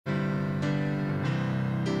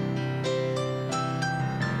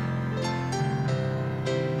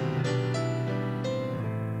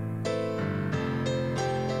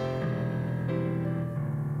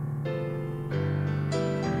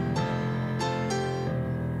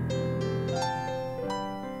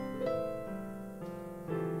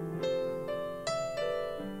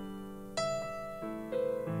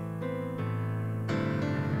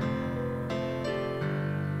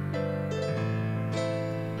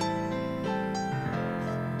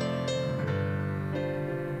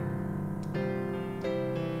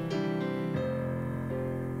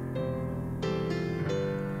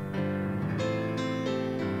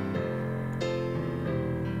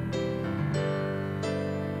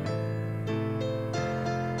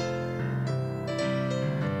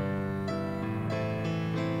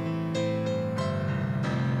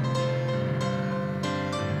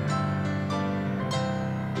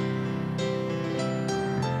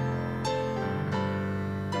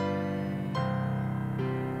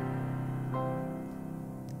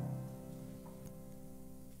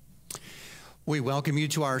We welcome you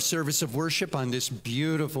to our service of worship on this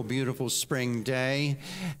beautiful, beautiful spring day.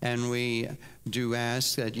 And we do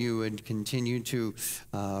ask that you would continue to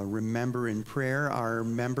remember in prayer our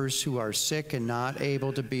members who are sick and not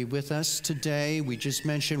able to be with us today. We just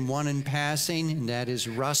mentioned one in passing, and that is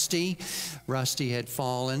Rusty. Rusty had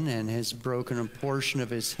fallen and has broken a portion of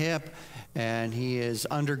his hip, and he is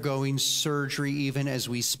undergoing surgery even as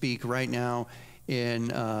we speak right now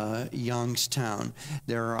in Youngstown.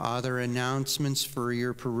 There are other announcements for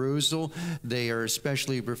your perusal. They are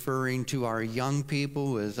especially referring to our young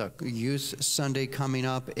people with a youth Sunday coming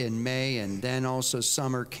up in May, and then also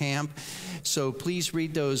summer camp. So please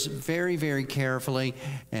read those very, very carefully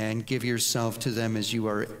and give yourself to them as you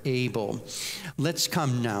are able. Let's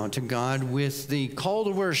come now to God with the call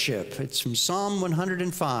to worship. It's from Psalm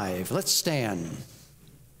 105. Let's stand.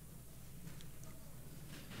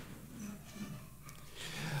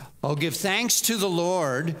 Oh, give thanks to the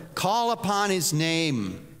Lord, call upon his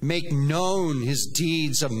name, make known his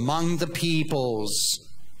deeds among the peoples.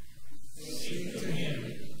 Sing to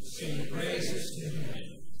him, sing praises to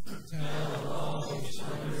him, tell of all his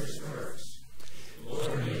wondrous works.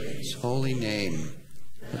 Glory to his holy name,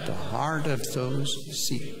 at the heart of those who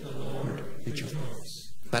seek the Lord rejoice.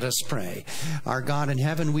 Let us pray. Our God in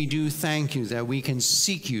heaven, we do thank you that we can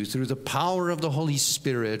seek you through the power of the Holy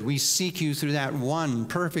Spirit. We seek you through that one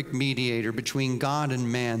perfect mediator between God and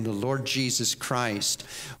man, the Lord Jesus Christ.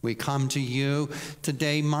 We come to you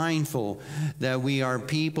today mindful that we are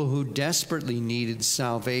people who desperately needed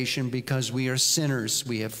salvation because we are sinners.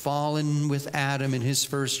 We have fallen with Adam in his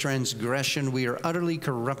first transgression. We are utterly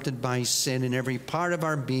corrupted by sin in every part of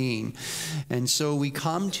our being. And so we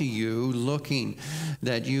come to you looking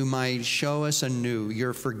that you might show us anew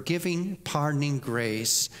your forgiving, pardoning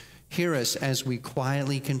grace. Hear us as we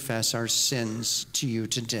quietly confess our sins to you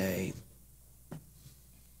today.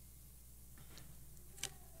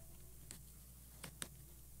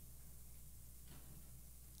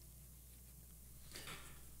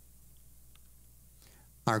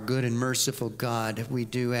 Our good and merciful God, we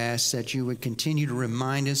do ask that you would continue to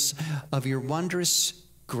remind us of your wondrous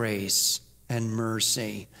grace and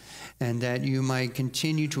mercy, and that you might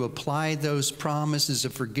continue to apply those promises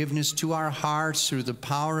of forgiveness to our hearts through the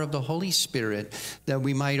power of the Holy Spirit, that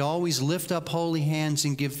we might always lift up holy hands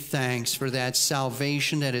and give thanks for that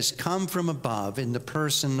salvation that has come from above in the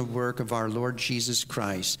person and work of our Lord Jesus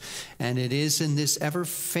Christ. And it is in this ever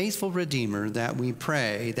faithful Redeemer that we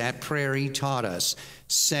pray that prayer he taught us,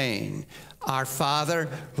 saying, Our Father,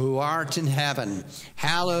 who art in heaven,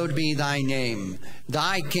 hallowed be thy name.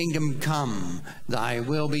 Thy kingdom come, thy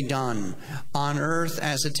will be done, on earth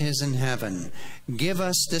as it is in heaven. Give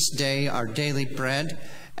us this day our daily bread,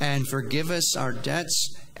 and forgive us our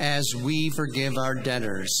debts as we forgive our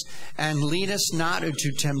debtors. And lead us not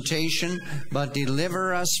into temptation, but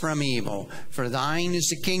deliver us from evil. For thine is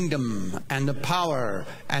the kingdom, and the power,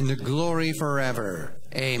 and the glory forever.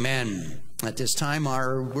 Amen. At this time,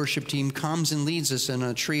 our worship team comes and leads us in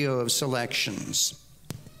a trio of selections.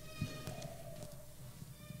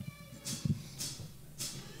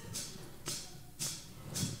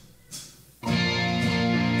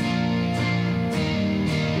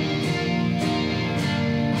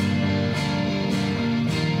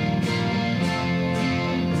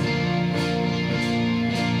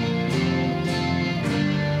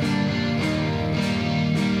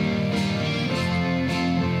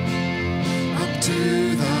 To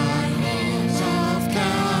the cross of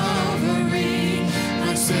Calvary,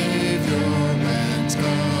 our Savior went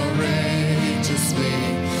courageously,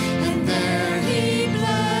 and there he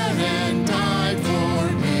bled and died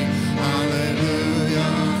for me.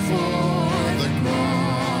 Hallelujah for the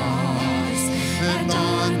cross. And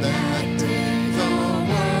on that day the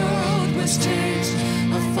world was changed.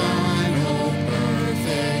 A final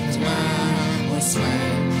perfect Lamb was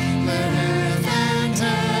slain. Let earth and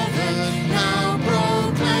heaven now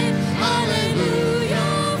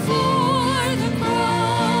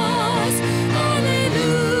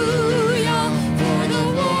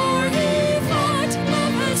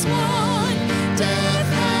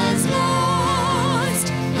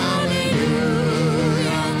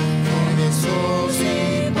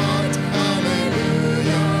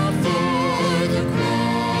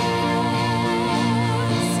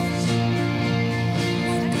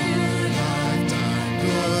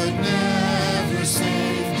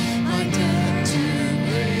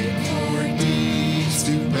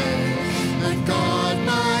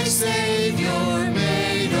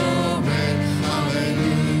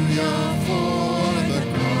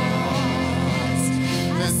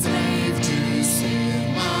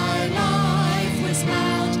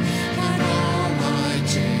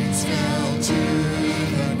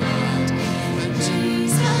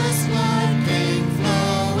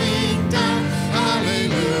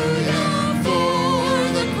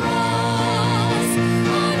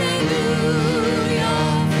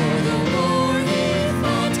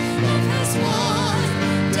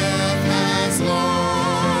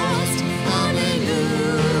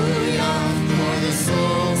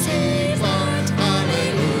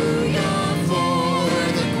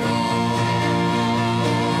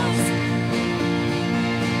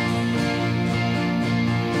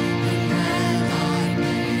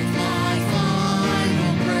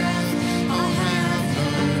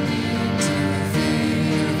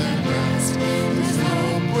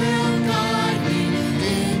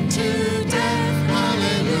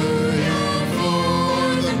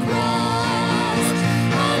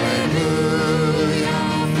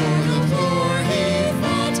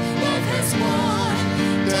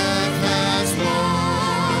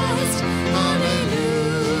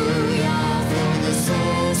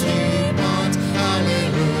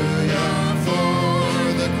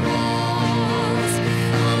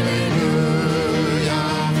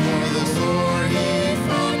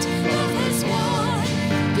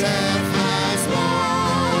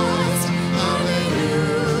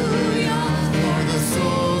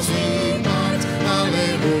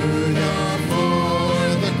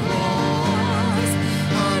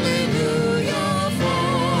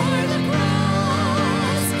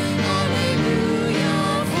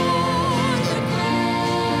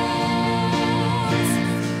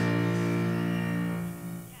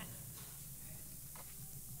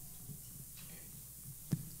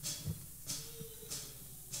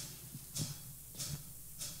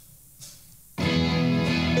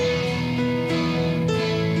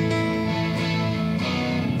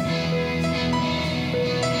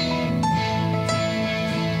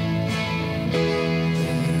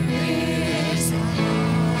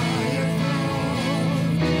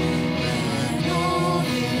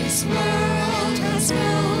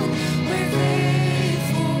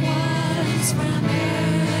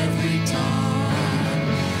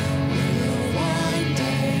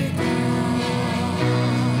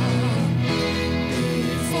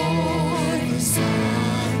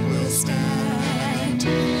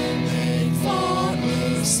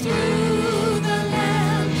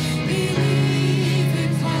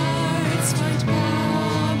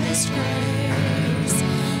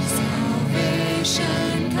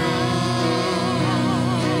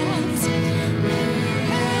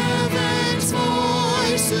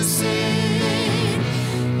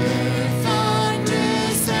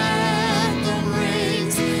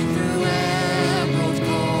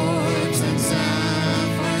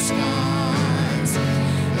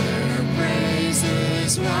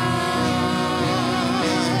praises rise.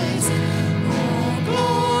 All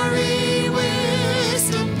glory,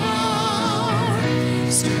 wisdom, power,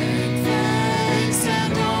 strength, thanks,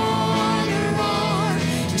 and honor are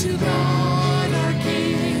to God our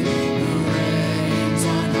King, who reigns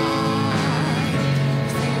on high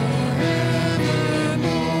forevermore.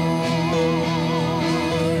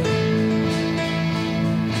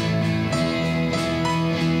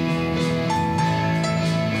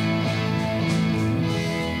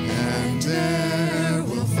 And there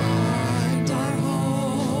we'll find our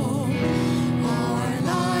home, our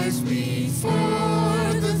lives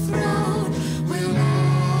before the throne. We'll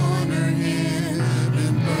honor Him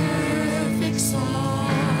in perfect song,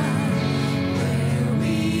 where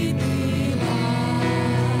we belong.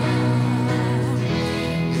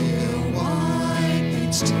 He'll wipe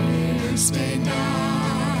each tear-stained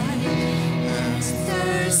eye, as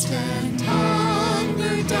thirst and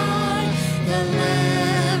hunger die. The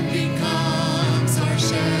Lamb becomes our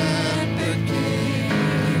shepherd king.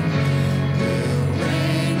 We'll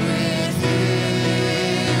reign with Him.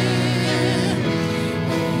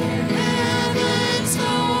 Hear heaven's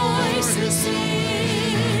voices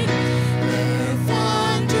sing. Their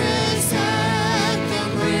thunderous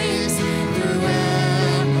anthem rings through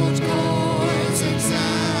emerald chords and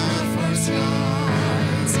sapphire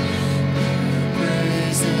skies. Their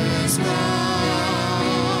praises rise.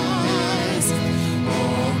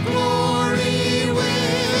 All glory,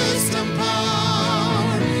 wisdom,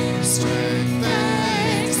 power, strength,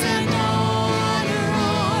 thanks, and honor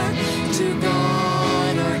are to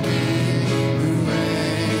God our King, who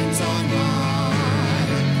reigns on high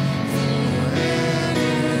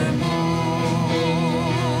forevermore.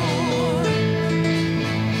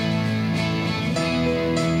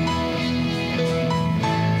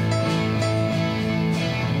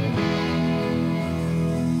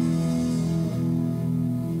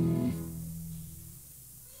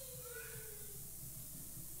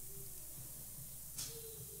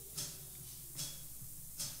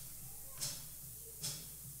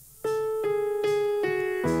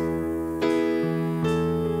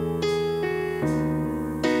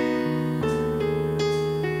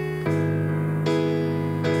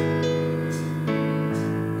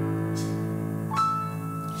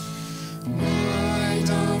 Light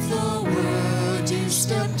of the world, you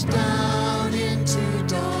stepped down into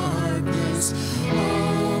darkness,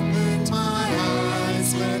 opened my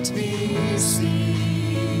eyes, let me see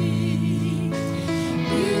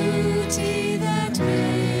beauty that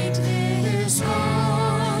made this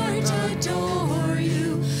heart adore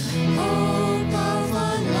you, hope of a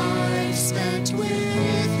life spent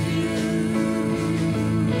with you.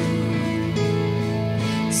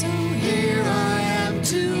 So here I am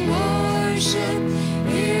to worship,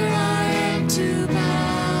 here I am to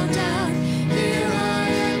bow down, here I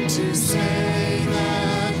am to say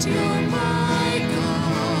that you're my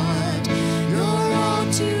God. You're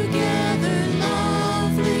altogether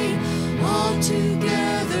lovely,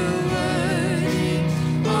 altogether worthy,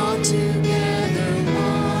 altogether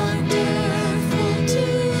wonderful to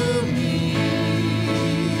me.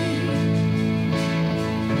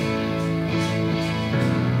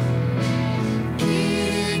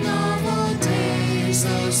 King of all days,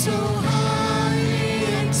 oh so highly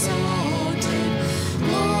exalted,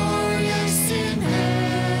 glorious in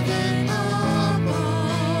heaven above.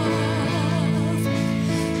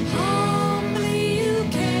 Humbly you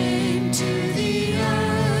came to the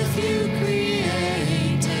earth you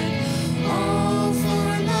created, all for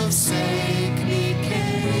love's sake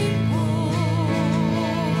became poor.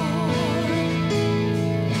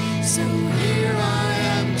 So here I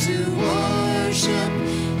am to worship,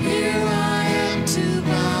 here I am to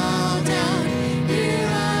bow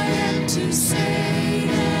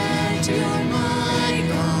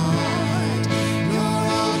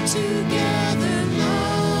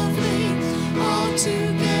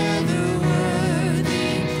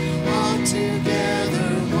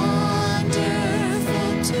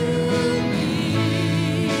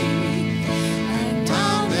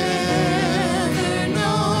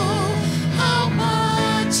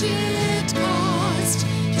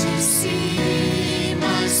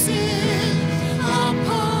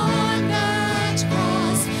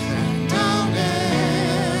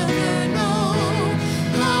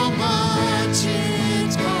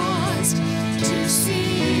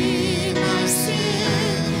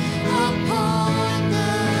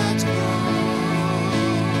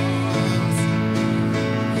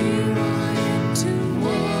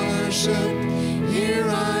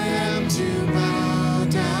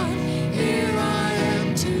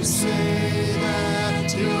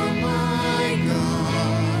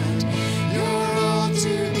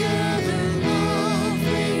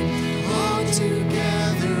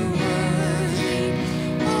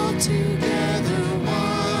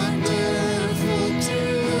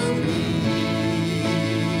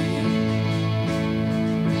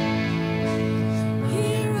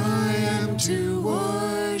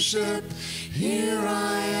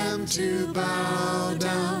to bow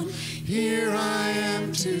down. Here I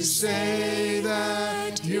am to say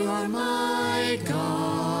that you're my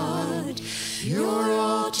God. You're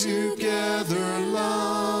altogether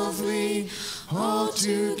lovely,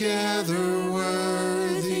 altogether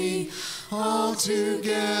worthy,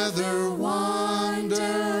 altogether wonderful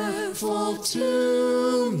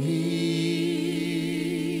to me.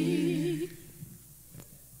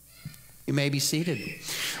 You may be seated.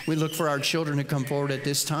 We look for our children to come forward at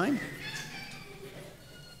this time.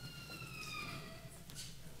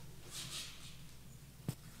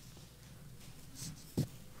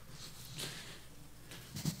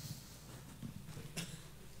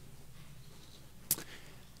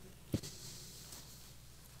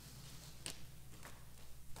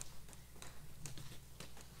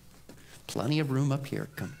 Plenty of room up here.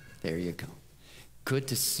 Come, there you go. Good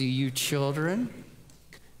to see you, children.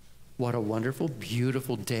 What a wonderful,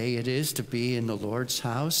 beautiful day it is to be in the Lord's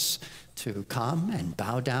house, to come and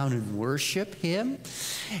bow down and worship him.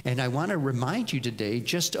 And I want to remind you today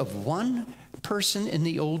just of one person in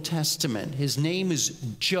the Old Testament. His name is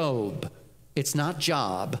Job. It's not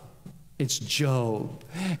Job. It's Job.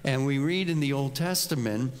 And we read in the Old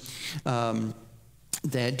Testament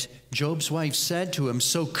that Job's wife said to him,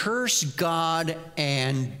 "So curse God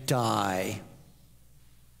and die."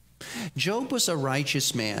 Job was a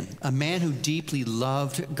righteous man, a man who deeply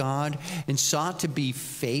loved God and sought to be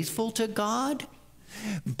faithful to God.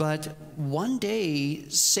 But one day,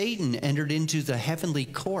 Satan entered into the heavenly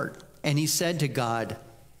court, and he said to God,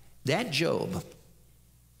 "That Job,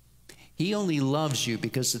 he only loves you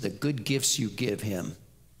because of the good gifts you give him.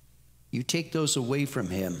 You take those away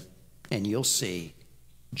from him, and you'll see,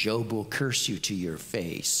 Job will curse you to your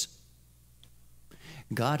face."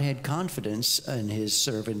 God had confidence in his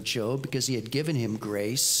servant Job because he had given him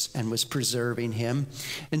grace and was preserving him.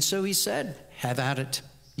 And so he said, "Have at it.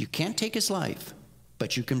 You can't take his life,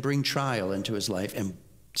 but you can bring trial into his life." And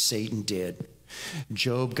Satan did.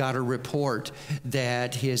 Job got a report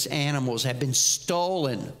that his animals had been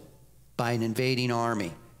stolen by an invading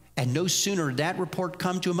army. And no sooner did that report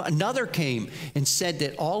come to him, another came and said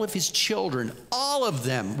that all of his children, all of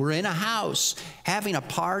them, were in a house having a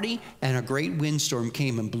party, and a great windstorm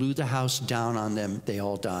came and blew the house down on them. They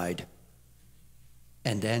all died.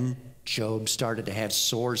 And then Job started to have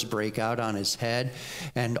sores break out on his head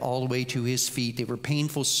and all the way to his feet. They were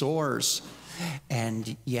painful sores.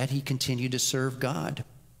 And yet he continued to serve God.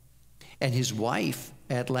 And his wife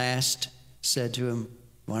at last said to him,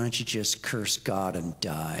 "Why don't you just curse God and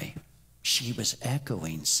die?" She was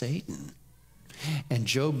echoing Satan. And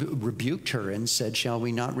Job rebuked her and said, "Shall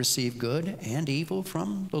we not receive good and evil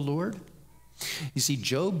from the Lord?" You see,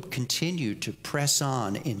 Job continued to press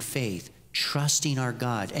on in faith, trusting our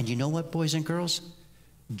God. And you know what, boys and girls?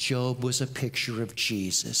 Job was a picture of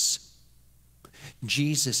Jesus.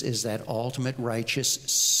 Jesus is that ultimate righteous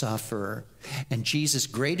sufferer. And Jesus'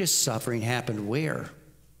 greatest suffering happened where?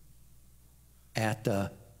 At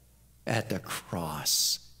the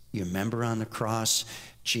cross. You remember on the cross,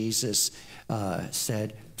 Jesus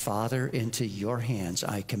said, "Father, into your hands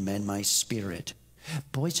I commend my spirit."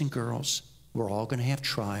 Boys and girls, we're all going to have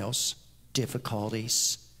trials,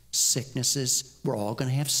 difficulties, sicknesses. We're all going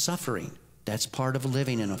to have suffering. That's part of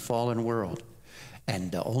living in a fallen world.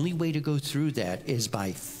 And the only way to go through that is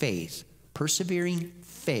by faith, persevering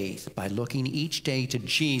faith, by looking each day to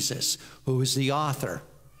Jesus, who is the author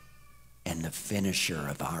and the finisher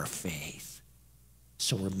of our faith.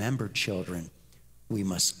 So remember, children, we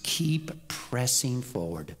must keep pressing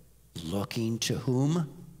forward, looking to whom?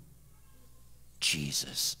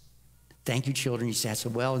 Jesus. Thank you, children. You sat so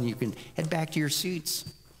well, and you can head back to your seats.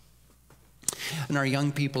 And our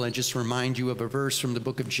young people, I just remind you of a verse from the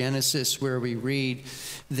book of Genesis where we read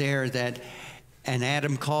there that, "And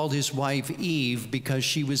Adam called his wife Eve because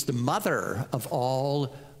she was the mother of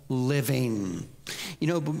all living." You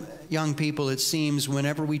know, young people, it seems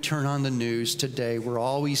whenever we turn on the news today, we're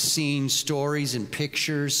always seeing stories and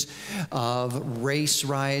pictures of race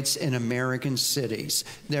riots in American cities.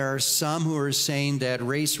 There are some who are saying that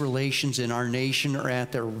race relations in our nation are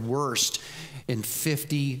at their worst in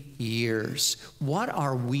 50 years. What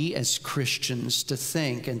are we as Christians to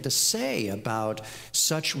think and to say about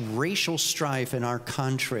such racial strife in our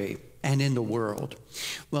country and in the world?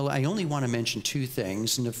 Well, I only want to mention two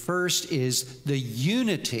things. And the first is the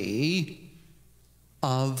unity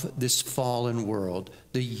of this fallen world,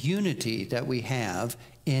 the unity that we have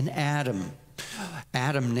in Adam.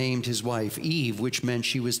 Adam named his wife Eve, which meant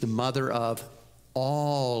she was the mother of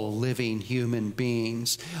all living human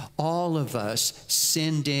beings. All of us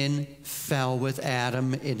sinned in, fell with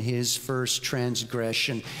Adam in his first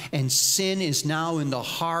transgression. And sin is now in the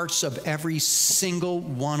hearts of every single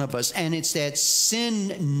one of us. And it's that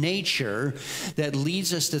sin nature that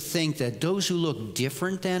leads us to think that those who look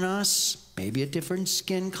different than us, maybe a different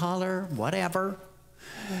skin color, whatever,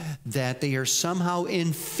 that they are somehow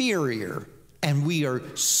inferior and we are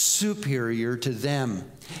superior to them.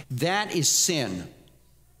 That is sin.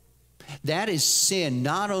 That is sin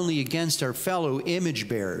not only against our fellow image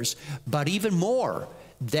bearers, but even more,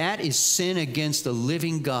 that is sin against the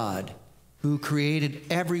living God who created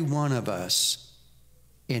every one of us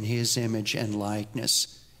in his image and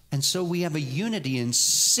likeness. And so we have a unity in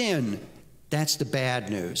sin. That's the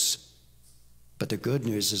bad news. But the good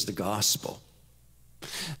news is the gospel.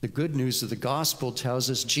 The good news of the gospel tells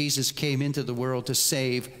us Jesus came into the world to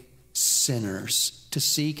save sinners, to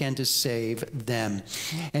seek and to save them.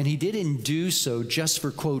 And he didn't do so just for,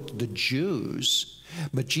 quote, the Jews,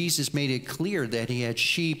 but Jesus made it clear that he had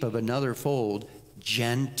sheep of another fold,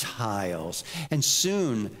 Gentiles. And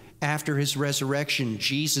soon after his resurrection,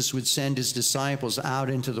 Jesus would send his disciples out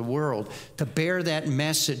into the world to bear that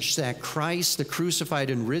message that Christ, the crucified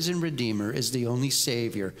and risen Redeemer, is the only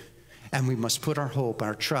Savior. And we must put our hope,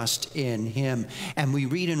 our trust in him. And we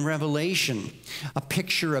read in Revelation a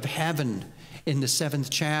picture of heaven in the 7th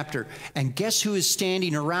chapter. And guess who is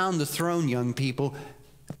standing around the throne, young people?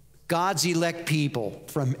 God's elect people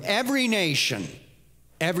from every nation,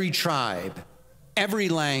 every tribe, every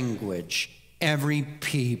language, every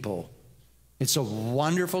people. It's a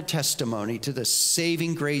wonderful testimony to the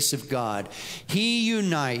saving grace of God. He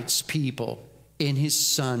unites people in his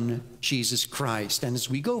Son, Jesus Christ. And as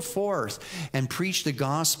we go forth and preach the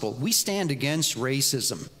gospel, we stand against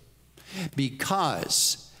racism,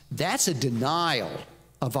 because that's a denial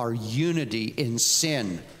of our unity in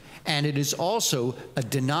sin. And it is also a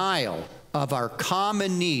denial of our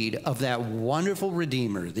common need of that wonderful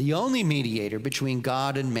Redeemer, the only mediator between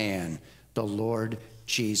God and man, the Lord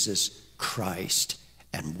Jesus Christ.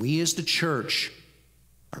 And we as the church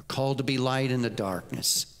are called to be light in the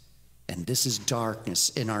darkness. And this is darkness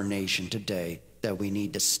in our nation today that we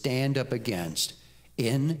need to stand up against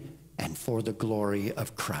in and for the glory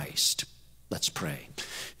of Christ. Let's pray.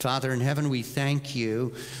 Father in heaven, we thank you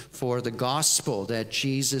for the gospel that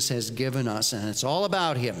Jesus has given us, and it's all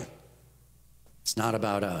about him. It's not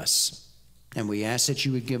about us. And we ask that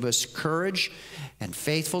you would give us courage and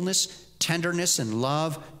faithfulness, tenderness and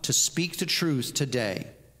love to speak the truth today.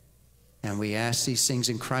 And we ask these things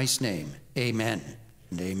in Christ's name. Amen.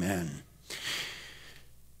 And amen.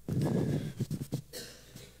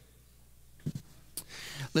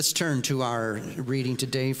 Let's turn to our reading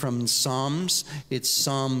today from Psalms. It's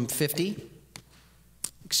Psalm 50.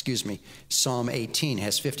 Excuse me, Psalm 18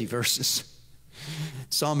 has 50 verses.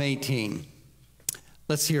 Psalm 18.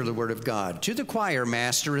 Let's hear the word of God. To the choir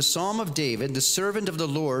master, a psalm of David, the servant of the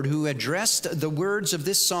Lord, who addressed the words of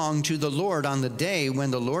this song to the Lord on the day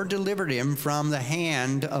when the Lord delivered him from the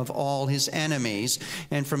hand of all his enemies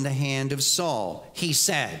and from the hand of Saul. He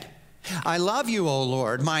said, I love you, O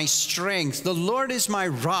Lord, my strength. The Lord is my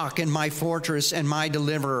rock and my fortress and my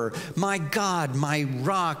deliverer, my God, my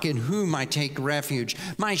rock in whom I take refuge,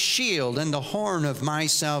 my shield and the horn of my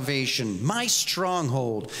salvation, my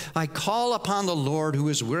stronghold. I call upon the Lord who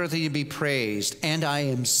is worthy to be praised, and I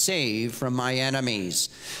am saved from my enemies.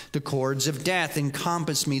 The cords of death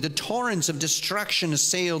encompassed me. The torrents of destruction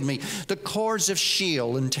assailed me. The cords of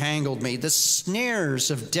Sheol entangled me. The snares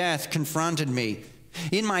of death confronted me.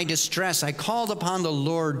 In my distress, I called upon the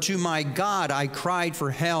Lord. To my God, I cried for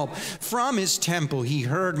help. From his temple, he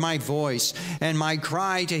heard my voice, and my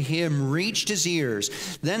cry to him reached his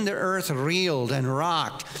ears. Then the earth reeled and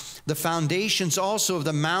rocked. The foundations also of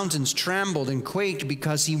the mountains trembled and quaked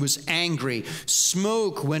because he was angry.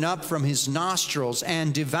 Smoke went up from his nostrils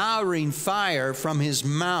and devouring fire from his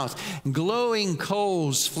mouth. Glowing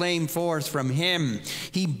coals flamed forth from him.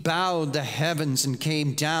 He bowed the heavens and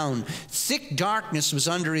came down. Thick darkness was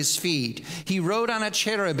under his feet. He rode on a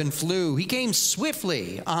cherub and flew. He came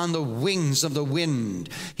swiftly on the wings of the wind.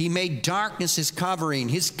 He made darkness his covering,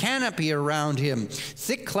 his canopy around him,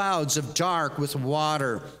 thick clouds of dark with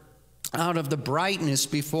water. out of the brightness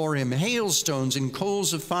before him. Hailstones and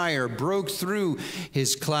coals of fire broke through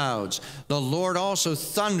his clouds. The Lord also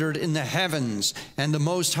thundered in the heavens, and the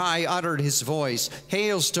Most High uttered his voice.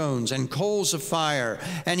 Hailstones and coals of fire.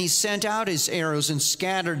 And he sent out his arrows and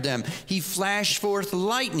scattered them. He flashed forth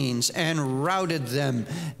lightnings and routed them.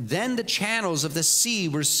 Then the channels of the sea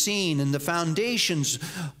were seen, and the foundations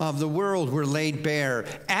of the world were laid bare.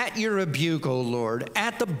 At your rebuke, O Lord,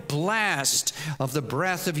 at the blast of the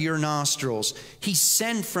breath of your nostrils, he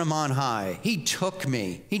sent from on high. He took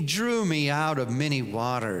me. He drew me out of many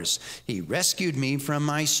waters. He rescued me from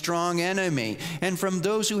my strong enemy and from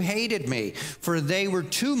those who hated me, for they were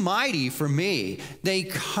too mighty for me. They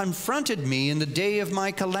confronted me in the day of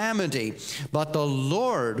my calamity, but the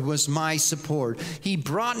Lord was my support. He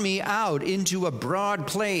brought me out into a broad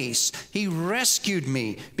place. He rescued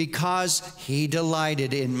me because he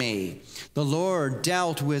delighted in me. The Lord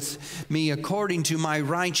dealt with me according to my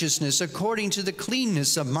righteousness. According to the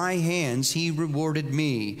cleanness of my hands, he rewarded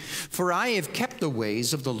me. For I have kept the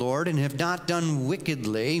ways of the Lord and have not done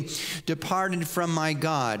wickedly, departed from my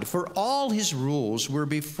God. For all his rules were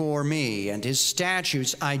before me, and his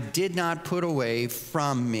statutes I did not put away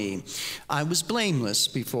from me. I was blameless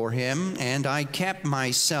before him, and I kept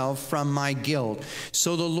myself from my guilt.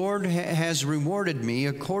 So the Lord has rewarded me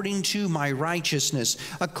according to my righteousness,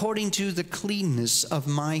 according to the cleanness of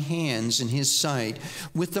my hands in his sight.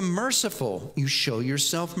 With the merciful, you show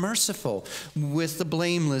yourself merciful. With the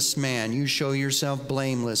blameless man, you show yourself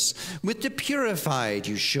blameless. With the purified,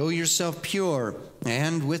 you show yourself pure.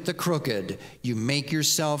 And with the crooked, you make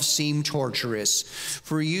yourself seem torturous.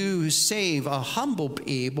 For you save a humble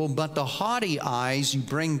people, but the haughty eyes you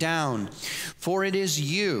bring down. For it is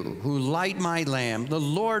you who light my lamp. The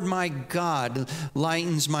Lord my God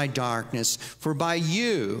lightens my darkness. For by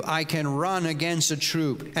you I can run against a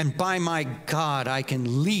troop, and by my God I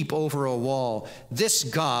can leap over a wall. This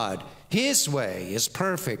God, his way is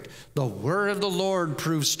perfect. The word of the Lord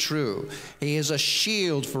proves true. He is a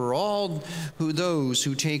shield for all those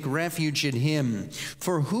who take refuge in him.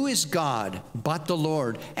 For who is God but the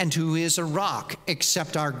Lord? And who is a rock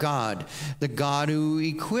except our God? The God who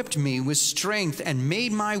equipped me with strength and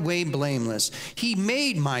made my way blameless. He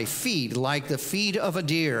made my feet like the feet of a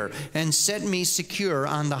deer and set me secure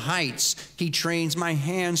on the heights. He trains my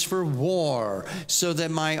hands for war so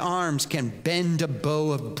that my arms can bend a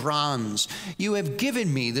bow of bronze. You have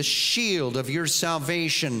given me the shield of your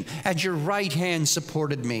salvation, and your right hand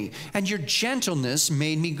supported me, and your gentleness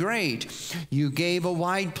made me great. You gave a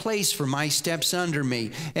wide place for my steps under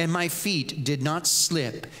me, and my feet did not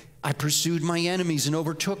slip. I pursued my enemies and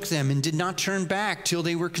overtook them and did not turn back till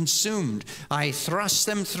they were consumed. I thrust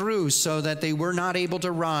them through so that they were not able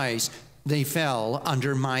to rise. They fell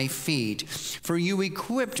under my feet. For you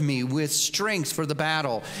equipped me with strength for the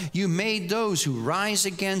battle. You made those who rise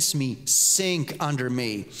against me sink under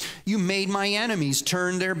me. You made my enemies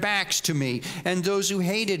turn their backs to me, and those who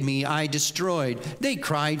hated me I destroyed. They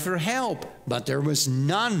cried for help, but there was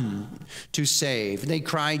none to save. They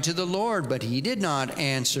cried to the Lord, but he did not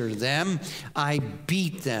answer them. I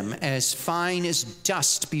beat them as fine as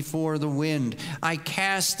dust before the wind. I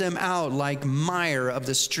cast them out like mire of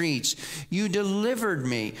the streets. You delivered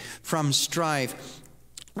me from strife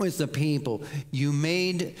with the people. You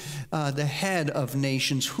made the head of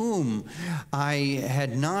nations whom I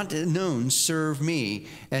had not known serve me.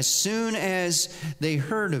 As soon as they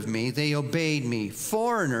heard of me, they obeyed me.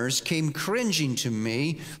 Foreigners came cringing to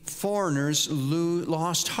me. Foreigners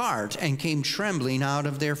lost heart and came trembling out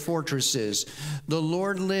of their fortresses. The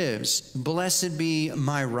Lord lives. Blessed be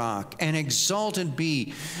my rock, and exalted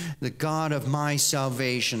be the God of my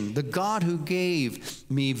salvation, the God who gave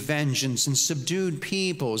me vengeance and subdued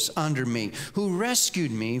peoples under me, who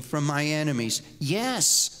rescued me from my enemies.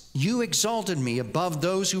 Yes, you exalted me above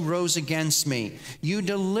those who rose against me. You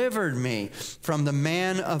delivered me from the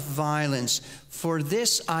man of violence. For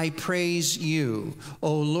this I praise you,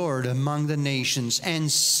 O Lord, among the nations,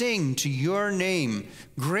 and sing to your name.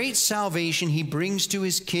 Great salvation he brings to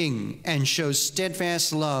his king, and shows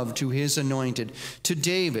steadfast love to his anointed, to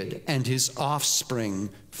David and his offspring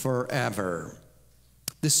forever.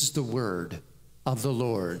 This is the word of the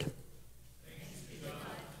Lord.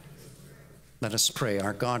 Let us pray.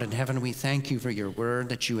 Our God in heaven, we thank you for your word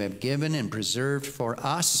that you have given and preserved for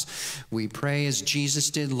us. We pray as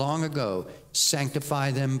Jesus did long ago,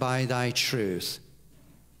 sanctify them by thy truth.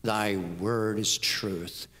 Thy word is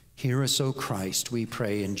truth. Hear us, O Christ, we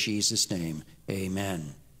pray in Jesus' name.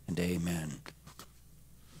 Amen and amen.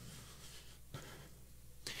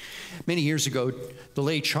 Many years ago, the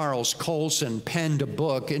late Charles Colson penned a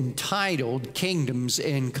book entitled Kingdoms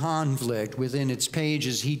in Conflict. Within its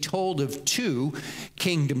pages, he told of two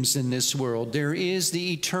kingdoms in this world. There is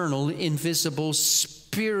the eternal, invisible,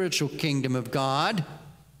 spiritual kingdom of God,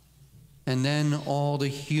 and then all the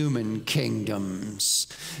human kingdoms.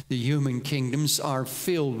 The human kingdoms are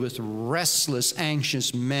filled with restless,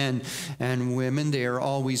 anxious men and women. They are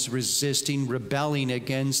always resisting, rebelling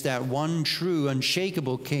against that one true,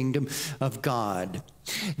 unshakable kingdom of God.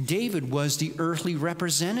 David was the earthly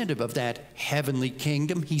representative of that heavenly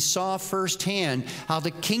kingdom. He saw firsthand how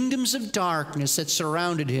the kingdoms of darkness that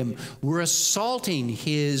surrounded him were assaulting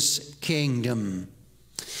his kingdom.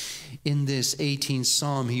 In this 18th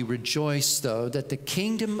Psalm, he rejoiced, though, that the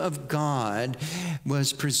kingdom of God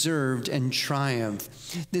was preserved and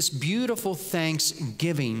triumphed. This beautiful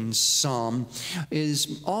thanksgiving psalm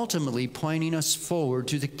is ultimately pointing us forward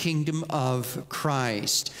to the kingdom of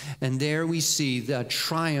Christ. And there we see the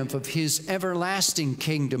triumph of his everlasting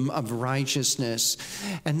kingdom of righteousness.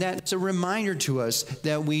 And that's a reminder to us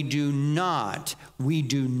that we do not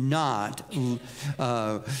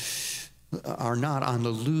are not on the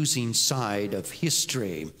losing side of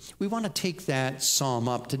history. We want to take that psalm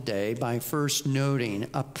up today by first noting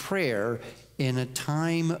a prayer in a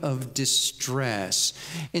time of distress.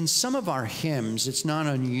 In some of our hymns, it's not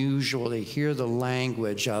unusual to hear the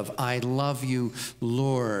language of, I love you,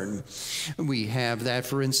 Lord. We have that,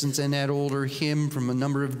 for instance, in that older hymn from a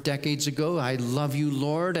number of decades ago, I love you,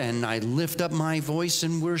 Lord, and I lift up my voice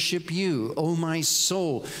and worship you. Oh, my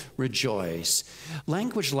soul, rejoice.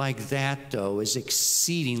 Language like that, though, is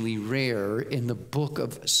exceedingly rare in the book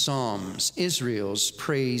of Psalms, Israel's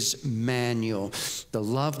praise manual. The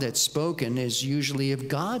love that's spoken is usually of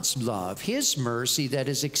God's love, his mercy that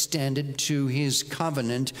is extended to his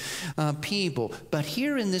covenant people. But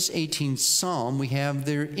here in this 18th Psalm, we have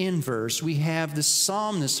their inverse. We have the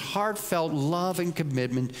psalmist's heartfelt love and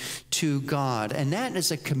commitment to God. And that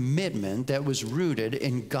is a commitment that was rooted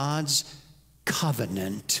in God's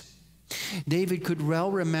covenant. David could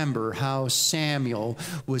well remember how Samuel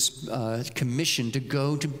was commissioned to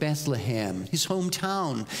go to Bethlehem, his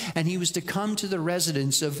hometown, and he was to come to the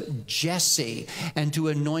residence of Jesse and to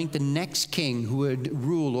anoint the next king who would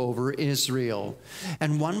rule over Israel.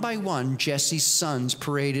 And one by one, Jesse's sons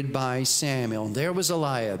paraded by Samuel. There was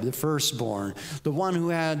Eliab, the firstborn, the one who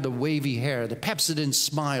had the wavy hair, the Pepsodent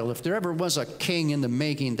smile. If there ever was a king in the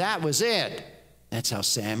making, that was it. That's how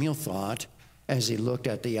Samuel thought as he looked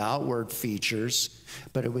at the outward features.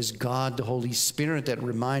 But it was God, the Holy Spirit, that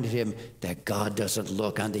reminded him that God doesn't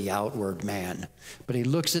look on the outward man, but he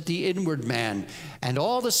looks at the inward man. And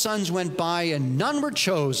all the sons went by and none were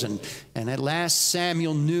chosen. And at last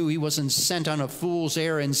Samuel knew he wasn't sent on a fool's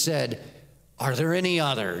errand and said, are there any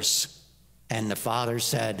others? And the father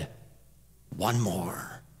said, one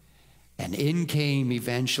more. And in came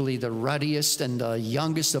eventually the ruddiest and the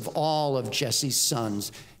youngest of all of Jesse's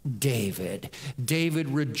sons, David. David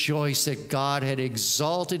rejoiced that God had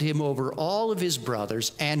exalted him over all of his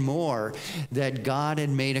brothers and more, that God had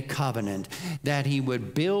made a covenant, that he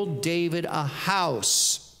would build David a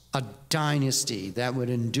house, a dynasty that would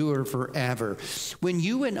endure forever. When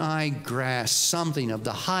you and I grasp something of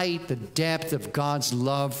the height, the depth of God's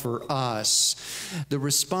love for us, the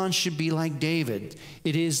response should be like David.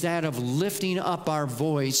 It is that of lifting up our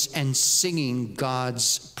voice and singing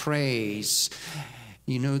God's praise.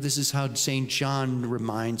 You know, this is how St. John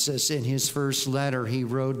reminds us in his first letter. He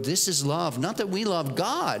wrote, this is love, not that we loved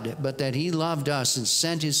God, but that he loved us and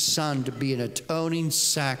sent his Son to be an atoning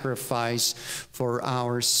sacrifice for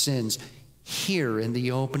our sins. Here in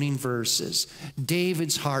the opening verses,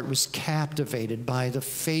 David's heart was captivated by the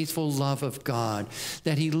faithful love of God,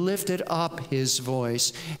 that he lifted up his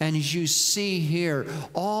voice. And as you see here,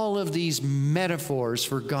 all of these metaphors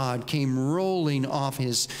for God came rolling off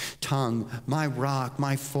his tongue. My rock,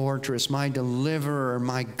 my fortress, my deliverer,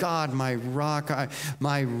 my God, my rock,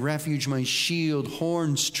 my refuge, my shield,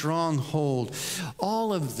 horn, stronghold.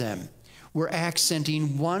 All of them we're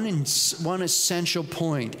accenting one essential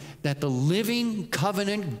point, that the living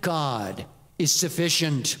covenant God is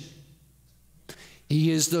sufficient. He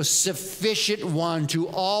is the sufficient one to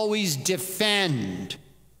always defend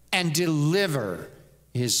and deliver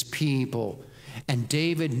his people. And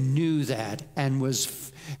David knew that and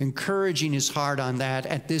was encouraging his heart on that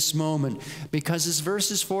at this moment, because as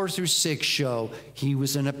verses 4 through 6 show, he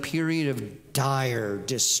was in a period of dire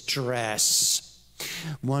distress.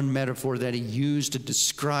 One metaphor that he used to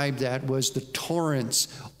describe that was the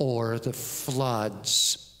torrents or the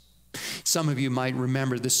floods. Some of you might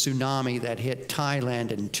remember the tsunami that hit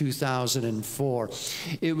Thailand in 2004.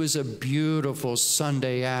 It was a beautiful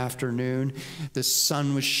Sunday afternoon. The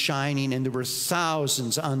sun was shining and there were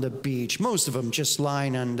thousands on the beach, most of them just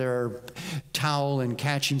lying on their towel and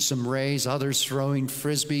catching some rays, others throwing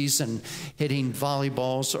frisbees and hitting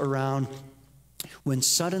volleyballs around. When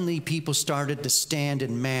suddenly people started to stand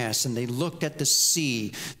en masse and they looked at the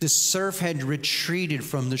sea, the surf had retreated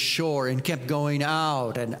from the shore and kept going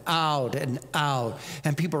out and out and out.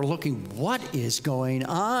 And people are looking, what is going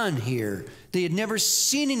on here? They had never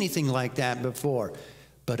seen anything like that before.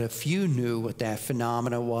 But a few knew what that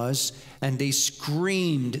phenomena was, and they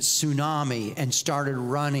screamed tsunami and started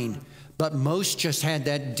running. But most just had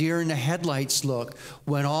that deer in the headlights look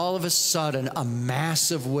when all of a sudden a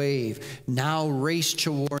massive wave now raced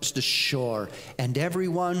towards the shore, and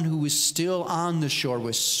everyone who was still on the shore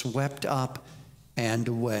was swept up and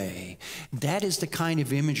away. That is the kind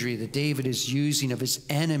of imagery that David is using of his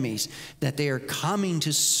enemies, that they are coming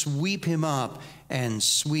to sweep him up and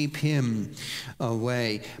sweep him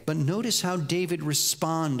away. But notice how David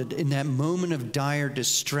responded in that moment of dire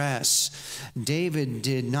distress. David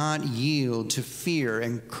did not yield to fear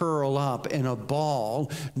and curl up in a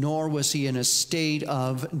ball, nor was he in a state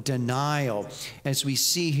of denial. As we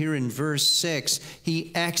see here in verse 6,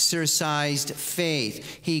 he exercised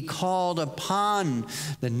faith. He called upon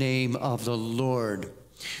the name of the Lord.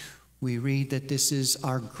 We read that this is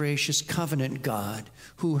our gracious covenant God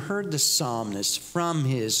who heard the psalmist from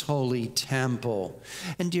his holy temple.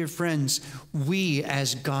 And dear friends, we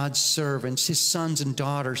as God's servants, his sons and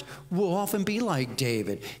daughters, will often be like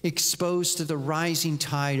David, exposed to the rising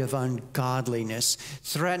tide of ungodliness,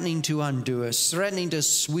 threatening to undo us, threatening to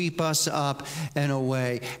sweep us up and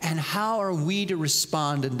away. And how are we to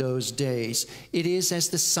respond in those days? It is as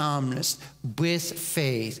the psalmist, with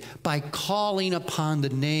faith, by calling upon the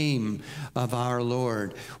name of our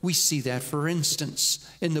Lord. We see that, for instance,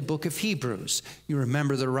 in the book of Hebrews. You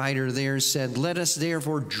remember the writer there said, "Let us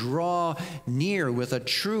therefore draw near with a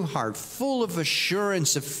true heart, full of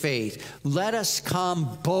assurance of faith. Let us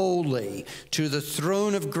come boldly to the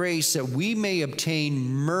throne of grace that we may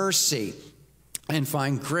obtain mercy and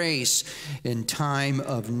find grace in time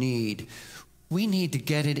of need." We need to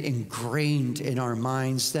get it ingrained in our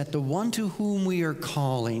minds that the one to whom we are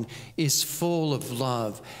calling is full of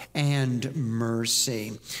love and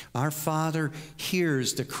mercy. Our Father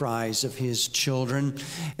hears the cries of his children,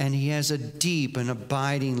 and he has a deep and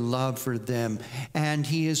abiding love for them. And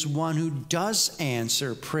he is one who does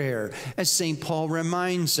answer prayer, as St. Paul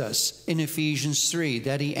reminds us in Ephesians 3,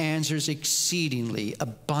 that he answers exceedingly,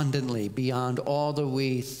 abundantly, beyond all that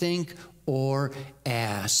we think or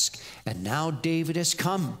ask. And now David has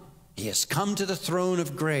come. He has come to the throne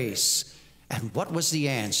of grace. And what was the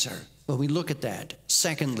answer? Well, we look at that.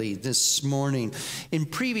 Secondly, this morning, in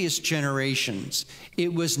previous generations,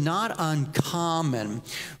 it was not uncommon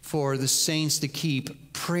for the saints to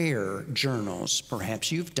keep prayer journals.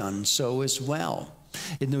 Perhaps you've done so as well.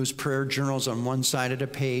 In those prayer journals, on one side of the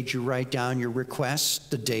page, you write down your request,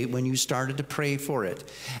 the date when you started to pray for it.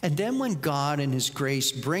 And then when God in his grace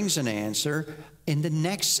brings an answer, in the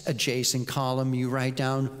next adjacent column, you write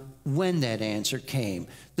down when that answer came,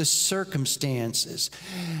 the circumstances.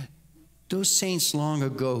 Those saints long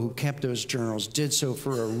ago who kept those journals did so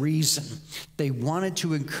for a reason. They wanted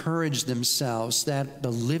to encourage themselves that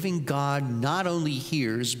the living God not only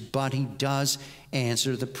hears, but he does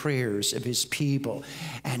answer the prayers of his people.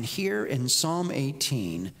 And here in Psalm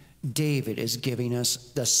 18, David is giving us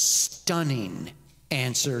the stunning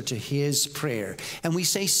answer to his prayer. And we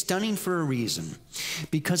say stunning for a reason,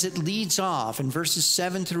 because it leads off in verses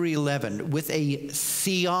 7 through 11 with a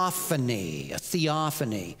theophany. A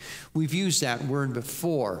theophany. We've used that word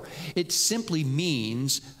before. It simply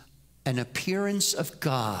means an appearance of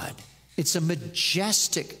God. It's a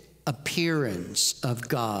majestic appearance of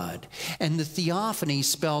God. And the theophany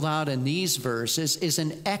spelled out in these verses is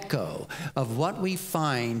an echo of what we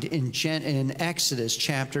find in Exodus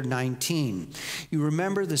chapter 19. You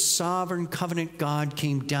remember the sovereign covenant God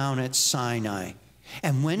came down at Sinai.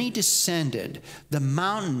 And when he descended, the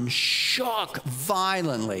mountain shook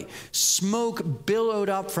violently. Smoke billowed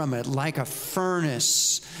up from it like a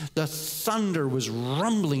furnace. The thunder was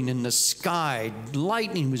rumbling in the sky.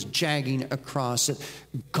 Lightning was jagging across it.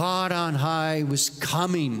 God on high was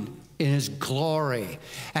coming in his glory.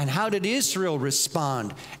 And how did Israel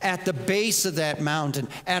respond? At the base of that mountain,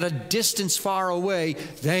 at a distance far away,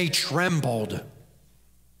 they trembled.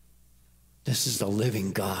 This is the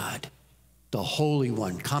living God, the Holy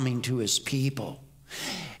One coming to his people.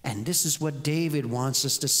 And this is what David wants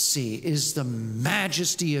us to see, is the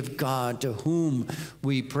majesty of God to whom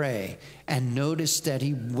we pray. And notice that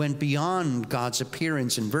he went beyond God's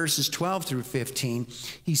appearance. In verses 12 through 15,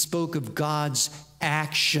 he spoke of God's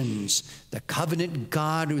actions. The covenant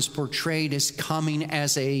God who is portrayed as coming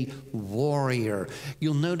as a warrior.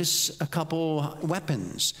 You'll notice a couple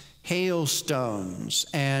weapons, hailstones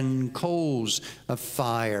and coals of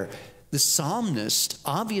fire. The psalmist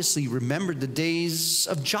obviously remembered the days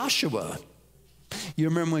of Joshua. You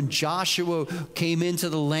remember when Joshua came into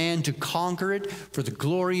the land to conquer it for the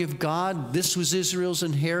glory of God? This was Israel's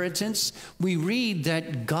inheritance. We read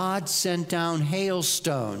that God sent down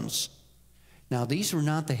hailstones. Now, these were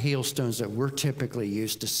not the hailstones that we're typically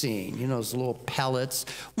used to seeing. You know, those little pellets.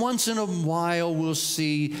 Once in a while, we'll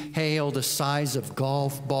see hail the size of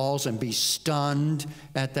golf balls and be stunned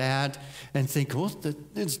at that and think, well,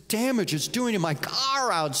 it's damage it's doing to my car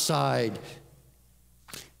outside.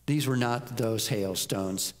 These were not those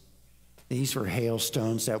hailstones. These were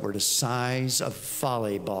hailstones that were the size of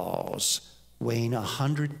volleyballs, weighing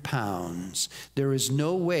 100 pounds. There is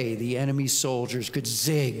no way the enemy soldiers could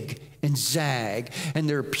zig and zag, and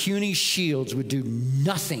their puny shields would do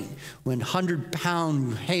nothing when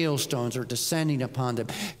 100-pound hailstones are descending upon them.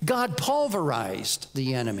 God pulverized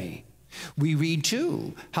the enemy. We read,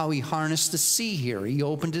 too, how he harnessed the sea here. He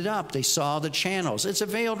opened it up. They saw the channels. It's a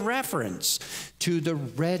veiled reference to the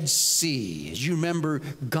Red Sea. As you remember,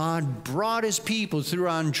 God brought his people through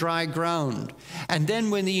on dry ground. And then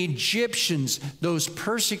when the Egyptians, those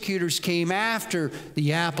persecutors, came after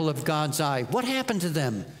the apple of God's eye, what happened to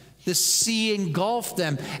them? The sea engulfed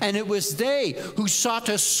them, and it was they who sought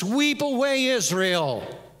to sweep away Israel,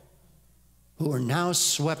 who are now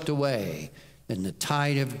swept away in the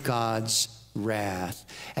tide of God's wrath.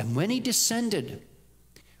 And when he descended,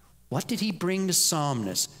 what did he bring the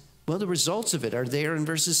psalmist? Well, the results of it are there in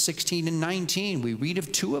verses 16 and 19. We read of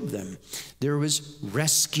two of them. There was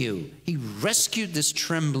rescue. He rescued this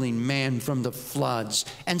trembling man from the floods.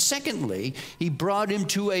 And secondly, he brought him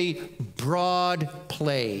to a broad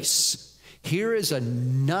place. Here is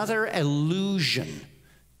another allusion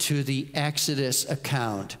to the Exodus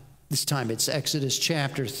account. This time it's Exodus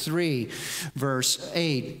chapter 3, verse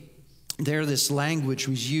 8. There this language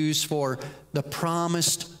was used for the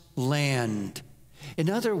promised land. In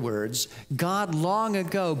other words, God long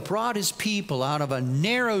ago brought his people out of a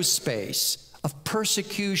narrow space of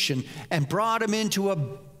persecution and brought them into a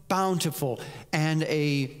bountiful and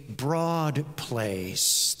a broad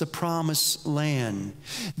place, the promised land.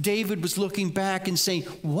 David was looking back and saying,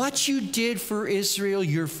 what you did for Israel,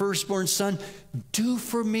 your firstborn son, do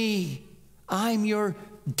for me. I'm your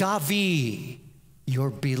Davi, your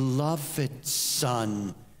beloved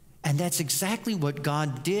son. And that's exactly what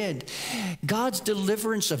God did. God's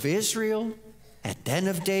deliverance of Israel and then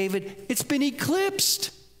of David, it's been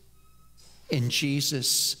eclipsed in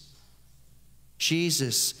Jesus.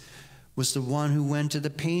 Jesus was the one who went to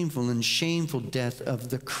the painful and shameful death of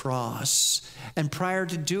the cross. And prior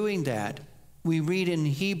to doing that, we read in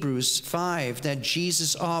Hebrews 5 that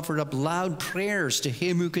Jesus offered up loud prayers to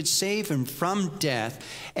him who could save him from death.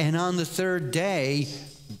 And on the third day,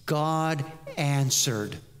 God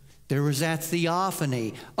answered. There was that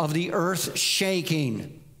theophany of the earth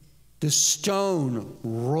shaking, the stone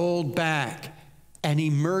rolled back, and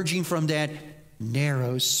emerging from that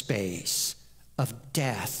narrow space of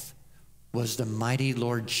death was the mighty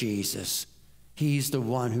Lord Jesus. He's the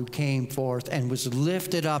one who came forth and was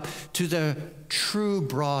lifted up to the true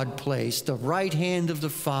broad place, the right hand of the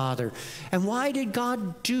Father. And why did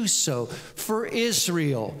God do so? For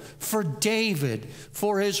Israel, for David,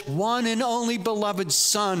 for his one and only beloved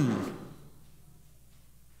Son.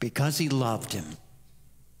 Because he loved him.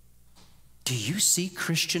 Do you see,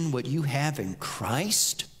 Christian, what you have in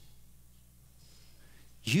Christ?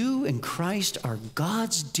 You in Christ are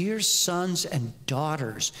God's dear sons and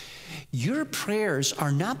daughters. Your prayers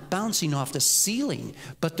are not bouncing off the ceiling,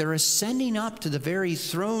 but they're ascending up to the very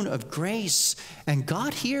throne of grace. And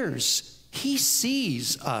God hears. He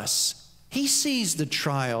sees us. He sees the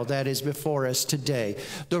trial that is before us today,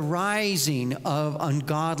 the rising of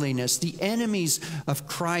ungodliness, the enemies of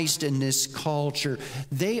Christ in this culture.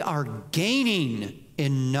 They are gaining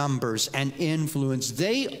in numbers and influence.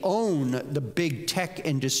 They own the big tech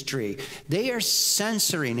industry. They are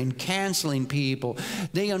censoring and canceling people.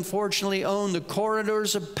 They unfortunately own the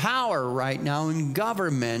corridors of power right now in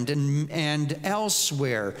government and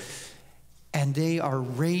elsewhere. And they are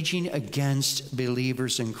raging against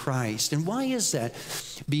believers in Christ. And why is that?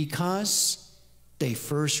 Because they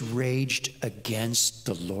first raged against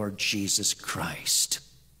the Lord Jesus Christ.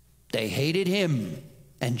 They hated him.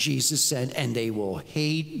 And Jesus said, and they will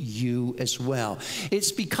hate you as well.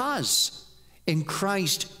 It's because in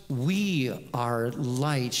Christ we are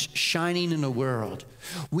lights shining in the world.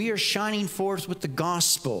 We are shining forth with the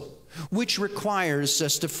gospel, which requires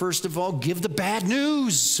us to first of all give the bad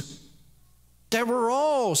news that we're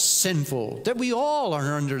all sinful, that we all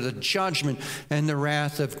are under the judgment and the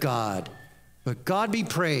wrath of God. But God be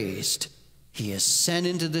praised, he has sent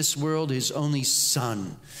into this world his only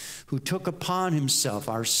Son, who took upon himself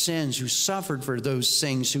our sins, who suffered for those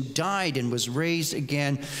things, who died and was raised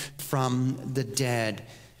again from the dead.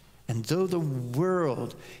 And though the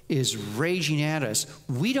world is raging at us,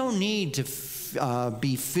 we don't need to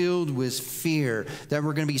be filled with fear that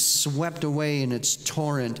we're going to be swept away in its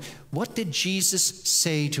torrent. What did Jesus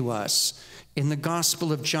say to us? In the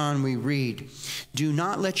Gospel of John we read, "Do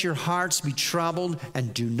not let your hearts be troubled,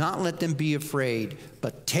 and do not let them be afraid,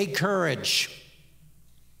 but take courage.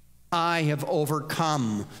 I have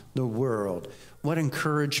overcome the world." What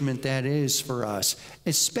encouragement that is for us,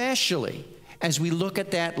 especially as we look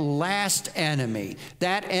at that last enemy,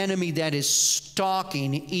 that enemy that is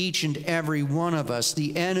stalking each and every one of us,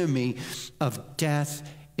 the enemy of death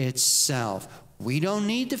itself. We don't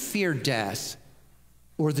need to fear death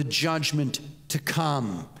or the judgment to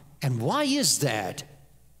come. And why is that?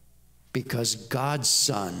 Because God's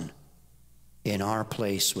Son in our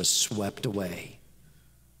place was swept away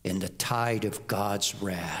in the tide of God's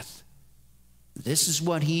wrath. This is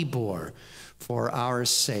what he bore for our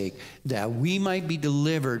sake, that we might be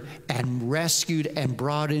delivered and rescued and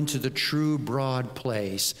brought into the true broad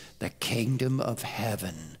place, the kingdom of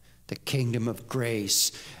heaven, the kingdom of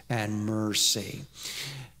grace and mercy.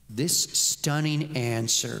 This stunning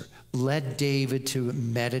answer led David to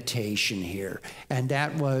meditation here, and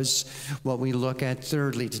that was what we look at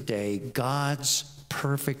thirdly today, God's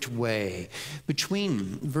perfect way.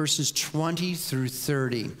 Between verses 20 through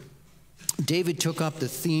 30, David took up the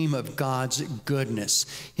theme of God's goodness,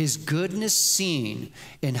 his goodness seen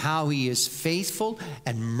in how he is faithful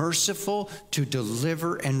and merciful to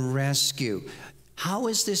deliver and rescue. How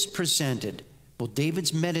is this presented? Well,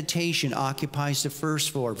 David's meditation occupies the first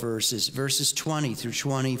four verses, verses 20 through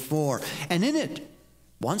 24. And in it,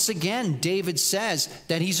 once again, David says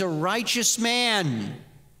that he's a righteous man.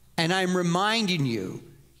 And I'm reminding you,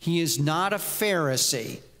 he is not a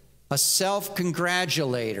Pharisee, a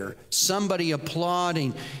self-congratulator, somebody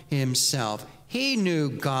applauding himself. He knew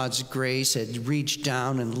God's grace had reached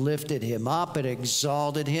down and lifted him up and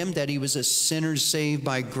exalted him, that he was a sinner saved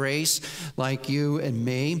by grace like you and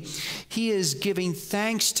me. He is giving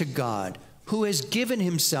thanks to God, who has given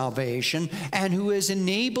him salvation and who has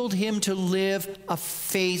enabled him to live a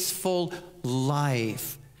faithful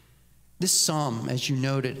life. This psalm, as you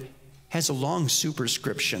noted, has a long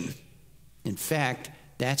superscription. In fact,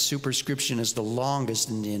 that superscription is the longest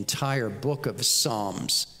in the entire book of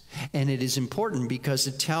Psalms. And it is important because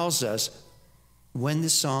it tells us when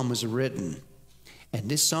this psalm was written. And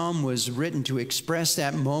this psalm was written to express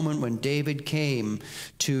that moment when David came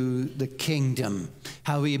to the kingdom,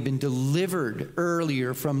 how he had been delivered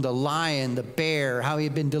earlier from the lion, the bear, how he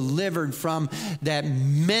had been delivered from that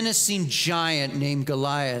menacing giant named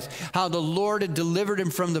Goliath, how the Lord had delivered him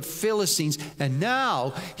from the Philistines, and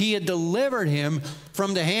now he had delivered him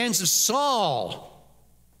from the hands of Saul,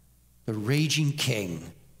 the raging king,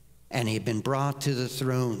 and he had been brought to the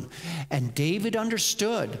throne. And David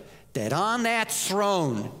understood that on that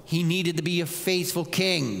throne, he needed to be a faithful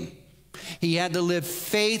king. He had to live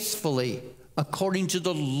faithfully according to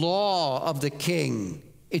the law of the king.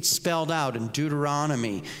 It's spelled out in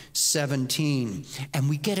Deuteronomy 17. And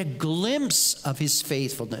we get a glimpse of his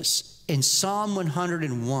faithfulness in Psalm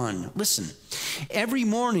 101. Listen, every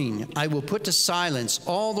morning I will put to silence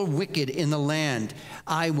all the wicked in the land.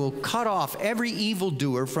 I will cut off every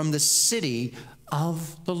evildoer from the city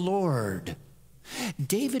of the Lord.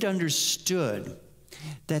 David understood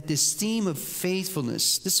that this theme of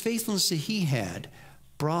faithfulness, this faithfulness that he had,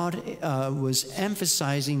 was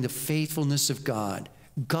emphasizing the faithfulness of God.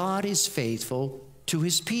 God is faithful to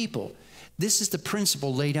his people. This is the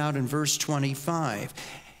principle laid out in verse 25.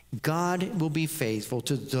 God will be faithful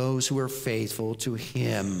to those who are faithful to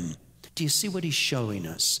him. Do you see what he's showing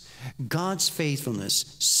us? God's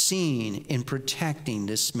faithfulness seen in protecting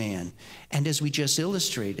this man. And as we just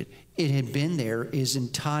illustrated, it had been there his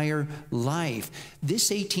entire life. This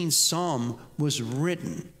 18th Psalm was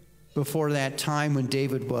written before that time when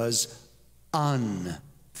David was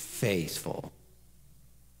unfaithful,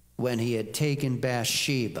 when he had taken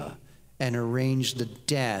Bathsheba and arranged the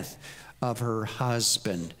death of her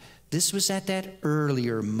husband. This was at that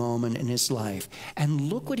earlier moment in his life. And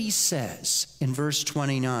look what he says in verse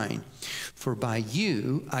 29. For by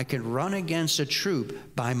you I can run against a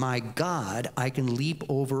troop. By my God I can leap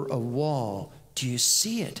over a wall. Do you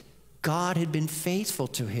see it? God had been faithful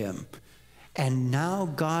to him. And now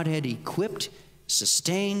God had equipped,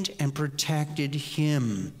 sustained, and protected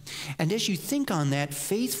him. And as you think on that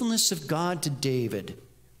faithfulness of God to David,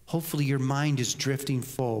 hopefully your mind is drifting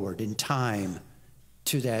forward in time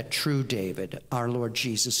to that true David, our Lord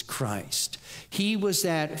Jesus Christ. He was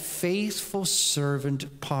that faithful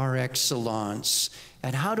servant par excellence.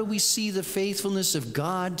 And how do we see the faithfulness of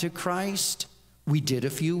God to Christ? We did a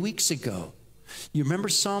few weeks ago. You remember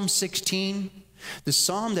Psalm 16? The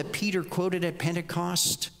psalm that Peter quoted at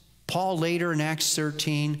Pentecost? Paul later in Acts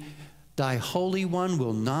 13, thy Holy One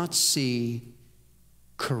will not see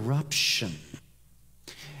corruption.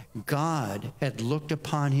 God had looked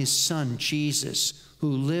upon his son, Jesus, who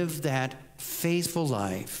lived that faithful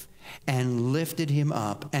life, and lifted him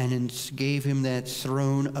up and gave him that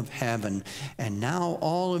throne of heaven. And now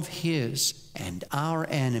all of his and our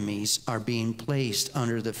enemies are being placed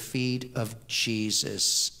under the feet of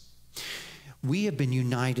Jesus. We have been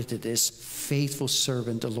united to this faithful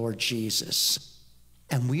servant, the Lord Jesus.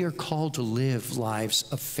 And we are called to live lives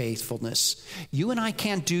of faithfulness. You and I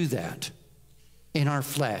can't do that in our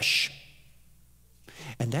flesh.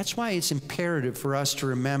 And that's why it's imperative for us to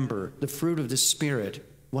remember the fruit of the Spirit.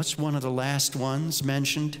 What's one of the last ones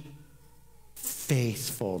mentioned?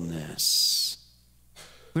 Faithfulness.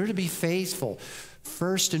 We're to be faithful,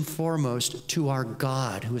 first and foremost, to our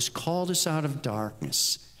God who has called us out of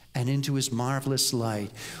darkness and into his marvelous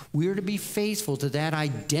light. We're to be faithful to that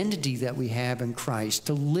identity that we have in Christ,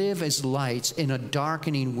 to live as lights in a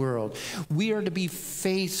darkening world. We are to be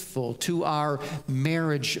faithful to our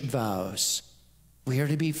marriage vows. We are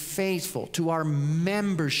to be faithful to our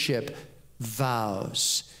membership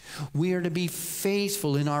vows. We are to be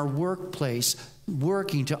faithful in our workplace,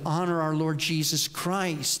 working to honor our Lord Jesus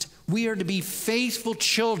Christ. We are to be faithful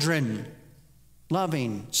children,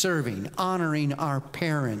 loving, serving, honoring our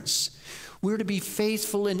parents. We're to be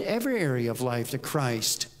faithful in every area of life to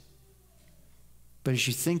Christ. But as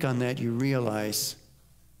you think on that, you realize,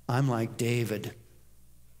 I'm like David.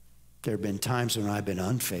 There have been times when I've been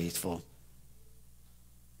unfaithful.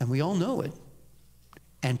 And we all know it.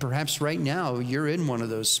 And perhaps right now, you're in one of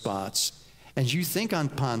those spots. As you think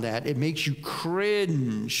upon that, it makes you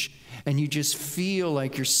cringe. And you just feel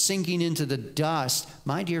like you're sinking into the dust.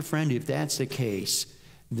 My dear friend, if that's the case,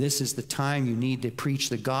 this is the time you need to preach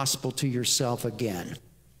the gospel to yourself again.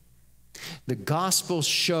 The gospel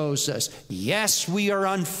shows us, yes, we are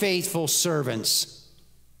unfaithful servants,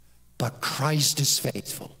 but Christ is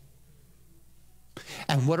faithful.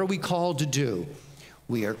 And what are we called to do?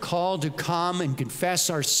 We are called to come and confess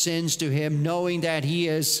our sins to him, knowing that he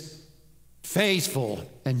is faithful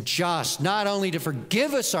and just, not only to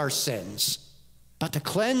forgive us our sins, but to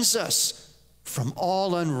cleanse us from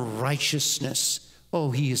all unrighteousness.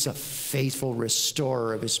 Oh, he is a faithful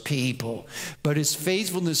restorer of his people. But his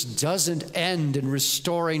faithfulness doesn't end in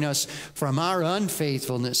restoring us from our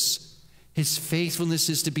unfaithfulness. His faithfulness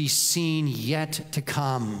is to be seen yet to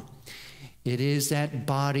come. It is that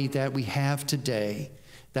body that we have today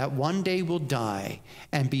that one day will die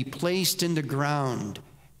and be placed in the ground.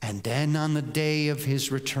 And then on the day of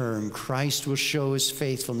his return, Christ will show his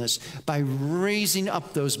faithfulness by raising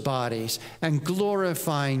up those bodies and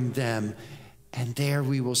glorifying them. And there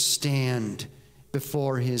we will stand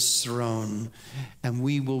before his throne. And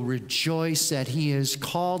we will rejoice that he has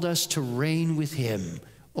called us to reign with him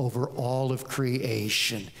over all of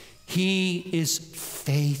creation. He is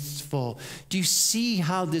faithful. Do you see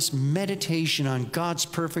how this meditation on God's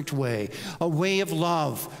perfect way, a way of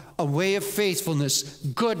love, a way of faithfulness,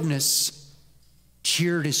 goodness,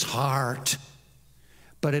 cheered his heart,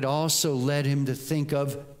 but it also led him to think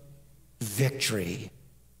of victory.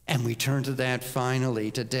 And we turn to that finally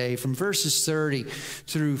today. From verses 30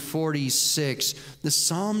 through 46, the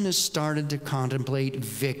psalmist started to contemplate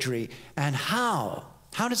victory. And how?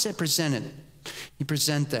 How does that present it? He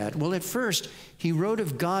present that. Well, at first, he wrote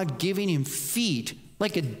of God giving him feet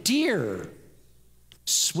like a deer,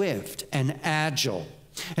 swift and agile.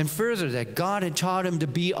 And further, that God had taught him to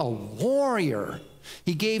be a warrior.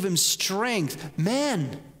 He gave him strength.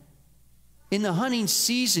 Man, in the hunting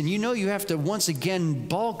season, you know you have to once again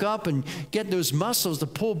bulk up and get those muscles to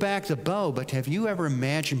pull back the bow. But have you ever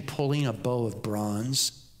imagined pulling a bow of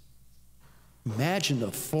bronze? Imagine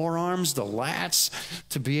the forearms, the lats,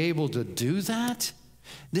 to be able to do that.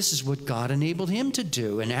 This is what God enabled him to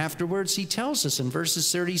do. And afterwards, he tells us in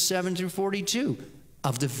verses 37 through 42,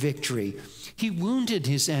 of the victory. He wounded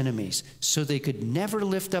his enemies so they could never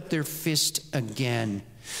lift up their fist again.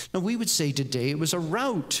 Now, we would say today it was a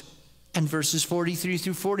rout. And verses 43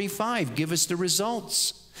 through 45 give us the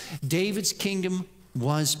results. David's kingdom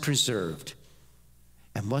was preserved.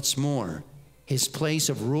 And what's more, his place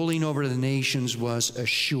of ruling over the nations was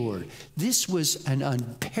assured. This was an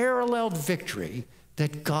unparalleled victory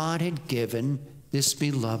that God had given this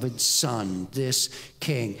beloved son, this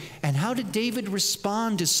king. And how did David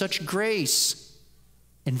respond to such grace?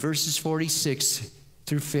 In verses 46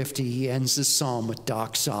 through 50, he ends the psalm with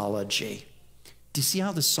doxology. Do you see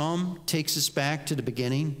how the psalm takes us back to the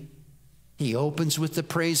beginning? He opens with the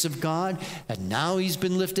praise of God, and now he's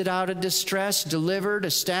been lifted out of distress, delivered,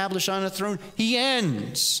 established on a throne. He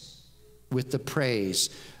ends with the praise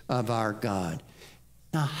of our God.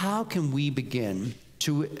 Now, how can we begin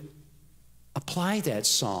to apply that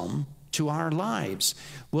psalm to our lives?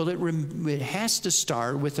 Well, it has to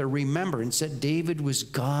start with a remembrance that David was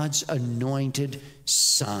God's anointed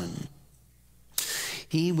son.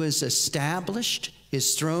 He was established,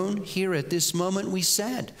 his throne here at this moment, we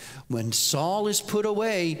said. When Saul is put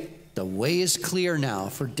away, the way is clear now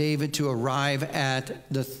for David to arrive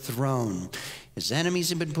at the throne. His enemies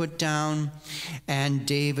have been put down, and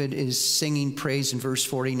David is singing praise in verse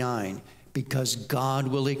 49, because God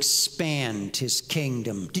will expand his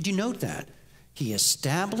kingdom. Did you note that? He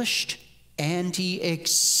established and he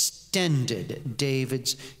extended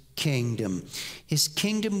David's kingdom. His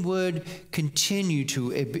kingdom would continue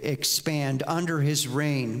to expand under his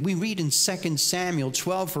reign. We read in 2 Samuel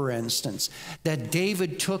 12, for instance, that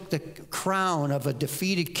David took the crown of a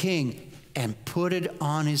defeated king and put it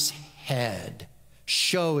on his head,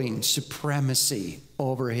 showing supremacy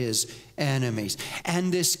over his enemies.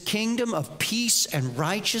 And this kingdom of peace and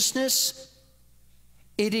righteousness,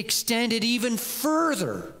 it extended even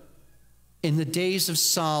further in the days of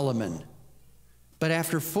Solomon. But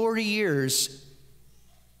after 40 years,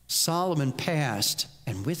 Solomon passed,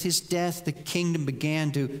 and with his death, the kingdom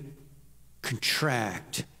began to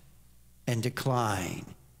contract and decline.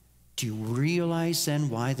 Do you realize then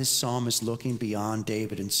why this psalm is looking beyond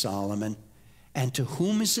David and Solomon? And to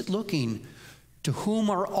whom is it looking? To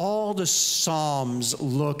whom are all the psalms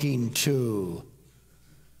looking to?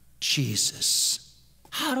 Jesus.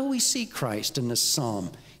 How do we see Christ in this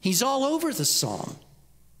psalm? He's all over the psalm.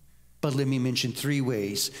 But let me mention three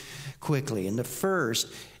ways quickly. And the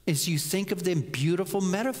first is you think of the beautiful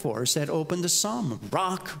metaphors that open the psalm.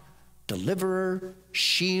 Rock, deliverer,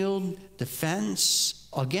 shield, defense.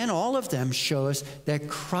 Again, all of them show us that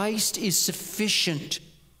Christ is sufficient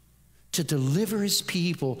to deliver his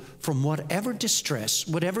people from whatever distress,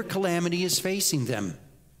 whatever calamity is facing them.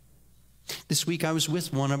 This week I was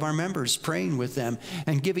with one of our members, praying with them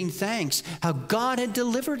and giving thanks how God had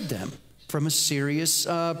delivered them from a serious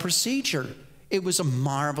procedure. It was a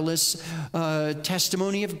marvelous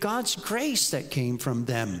testimony of God's grace that came from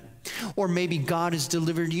them. Or maybe God has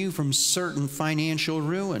delivered you from certain financial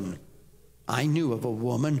ruin. I knew of a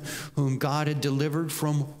woman whom God had delivered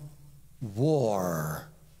from war.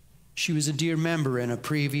 She was a dear member in a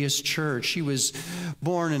previous church. She was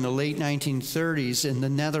born in the late 1930s in the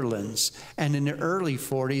Netherlands. And in the early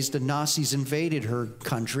 40s, the Nazis invaded her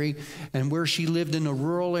country. And where she lived in a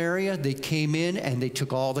rural area, they came in and they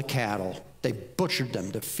took all the cattle. They butchered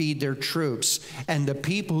them to feed their troops. And the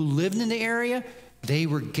people who lived in the area, they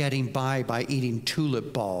were getting by eating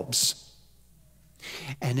tulip bulbs.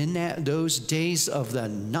 And in those days of the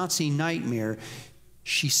Nazi nightmare,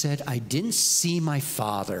 she said, I didn't see my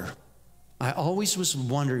father. I always was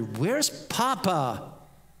wondering, where's Papa?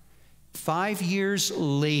 5 years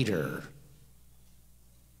later,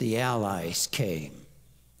 the Allies came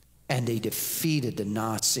and they defeated the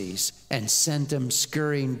Nazis and sent them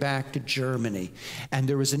scurrying back to Germany. And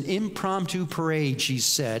there was an impromptu parade, she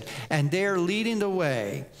said, and there leading the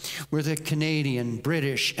way were the Canadian,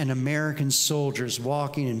 British, and American soldiers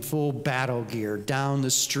walking in full battle gear down the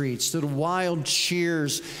streets to the wild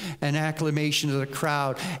cheers and acclamation of the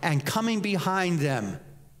crowd. And coming behind them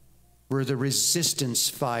were the resistance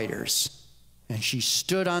fighters. And she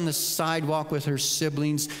stood on the sidewalk with her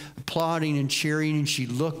siblings, applauding and cheering, and she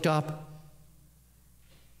looked up.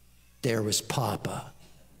 There was Papa.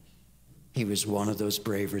 He was one of those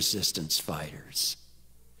brave resistance fighters.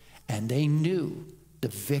 And they knew the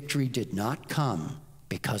victory did not come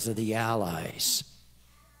because of the Allies,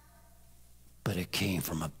 but it came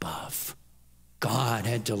from above. God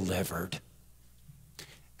had delivered.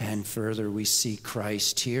 And further, we see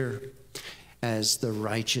Christ here as the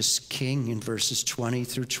righteous king in verses 20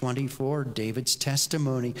 through 24, David's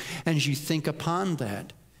testimony. And as you think upon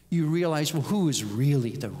that, you realize, well, who is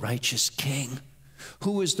really the righteous king?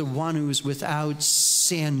 Who is the one who is without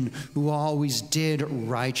sin, who always did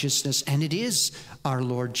righteousness? And it is our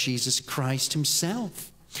Lord Jesus Christ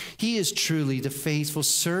himself. He is truly the faithful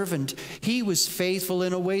servant. He was faithful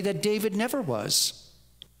in a way that David never was.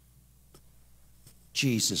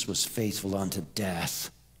 Jesus was faithful unto death,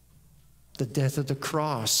 the death of the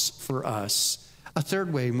cross for us. A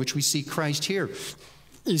third way in which we see Christ here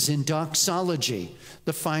is in doxology,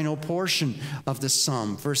 the final portion of the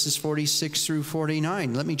psalm, verses 46 through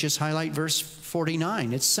 49. Let me just highlight verse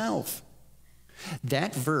 49 itself.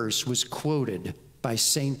 That verse was quoted by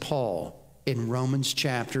St. Paul in Romans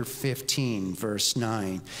chapter 15, verse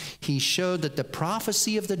 9. He showed that the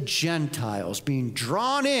prophecy of the Gentiles being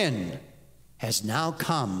drawn in has now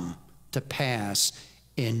come to pass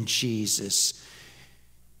in Jesus.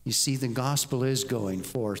 You see, the gospel is going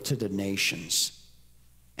forth to the nations,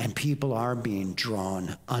 and people are being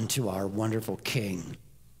drawn unto our wonderful King.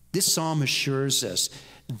 This psalm assures us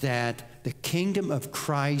that the kingdom of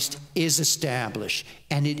Christ is established,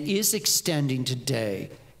 and it is extending today.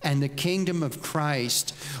 And the kingdom of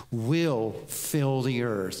Christ will fill the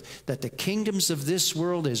earth. That the kingdoms of this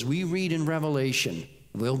world, as we read in Revelation,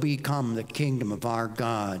 will become the kingdom of our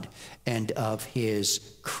God and of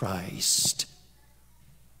his Christ.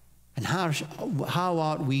 And how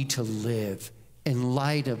ought we to live in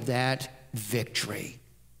light of that victory?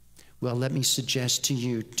 Well, let me suggest to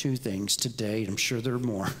you two things today. I'm sure there are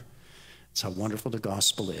more. It's how wonderful the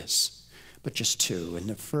gospel is. But just two. And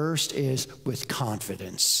the first is with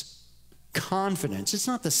confidence. Confidence. It's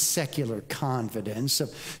not the secular confidence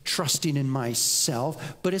of trusting in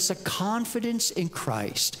myself, but it's a confidence in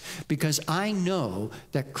Christ, because I know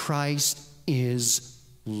that Christ is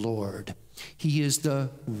Lord. He is the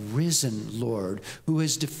risen Lord who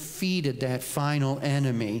has defeated that final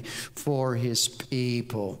enemy for his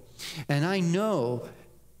people. And I know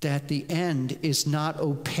that the end is not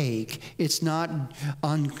opaque, it's not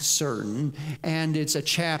uncertain, and it's a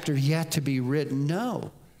chapter yet to be written.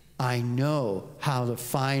 No, I know how the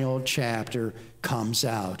final chapter comes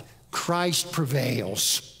out. Christ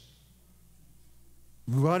prevails.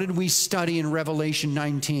 What did we study in Revelation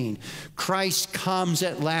 19? Christ comes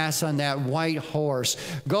at last on that white horse,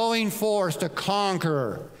 going forth to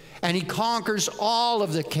conquer. And he conquers all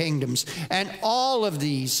of the kingdoms, and all of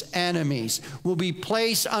these enemies will be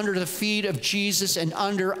placed under the feet of Jesus and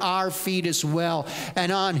under our feet as well.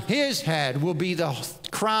 And on his head will be the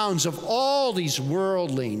crowns of all these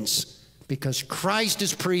worldlings, because Christ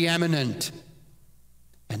is preeminent.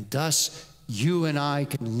 And thus you and I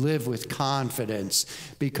can live with confidence,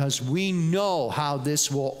 because we know how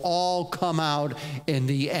this will all come out in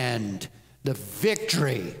the end. The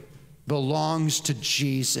victory belongs to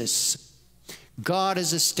Jesus. God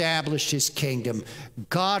has established his kingdom.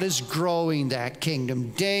 God is growing that kingdom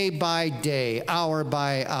day by day, hour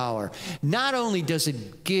by hour. Not only does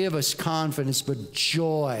it give us confidence, but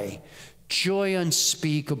joy. Joy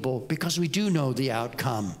unspeakable, because we do know the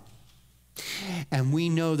outcome. And we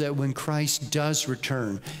know that when Christ does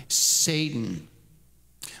return, Satan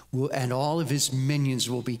and all of his minions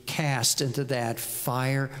will be cast into that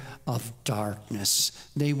fire of darkness.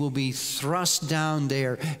 They will be thrust down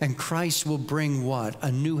there, and Christ will bring what?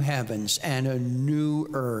 A new heavens and a new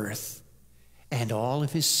earth. And all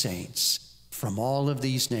of his saints from all of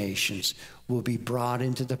these nations will be brought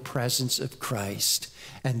into the presence of Christ.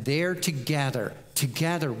 And there together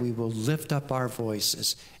we will lift up our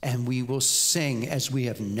voices, and we will sing as we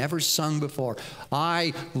have never sung before.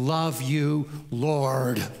 I love you,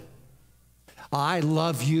 Lord. I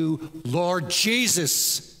love you, Lord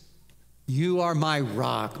Jesus. You are my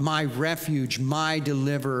rock, my refuge, my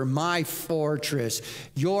deliverer, my fortress.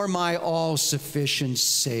 You're my all-sufficient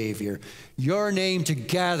Savior. Your name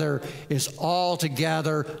together is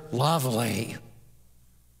altogether lovely,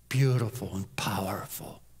 beautiful, and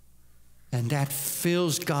powerful. And that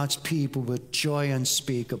fills God's people with joy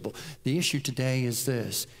unspeakable. The issue today is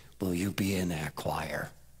this: will you be in that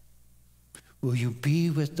choir? Will you be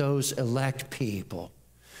with those elect people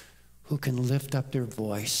who can lift up their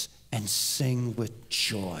voice and sing with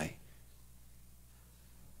joy?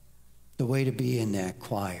 The way to be in that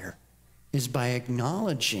choir is by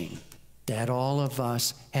acknowledging that all of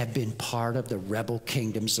us have been part of the rebel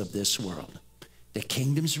kingdoms of this world. The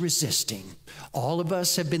kingdoms resisting. All of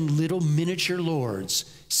us have been little miniature lords,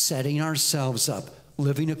 setting ourselves up,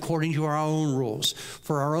 living according to our own rules,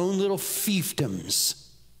 for our own little fiefdoms,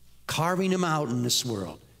 carving them out in this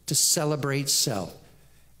world to celebrate self.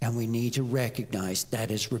 And we need to recognize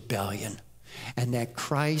that is rebellion, and that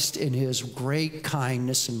Christ, in his great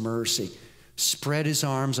kindness and mercy, spread his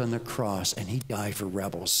arms on the cross, and he died for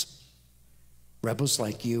rebels. Rebels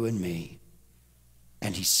like you and me.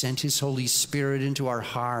 And he sent his Holy Spirit into our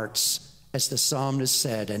hearts, as the psalmist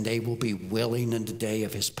said, and they will be willing in the day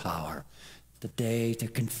of his power, the day to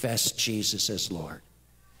confess Jesus as Lord.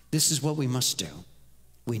 This is what we must do.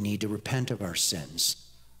 We need to repent of our sins,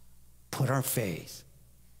 put our faith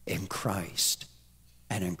in Christ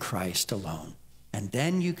and in Christ alone. And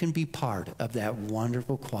then you can be part of that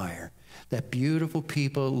wonderful choir, that beautiful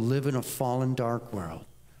people live in a fallen, dark world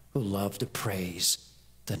who love to praise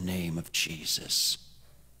the name of Jesus.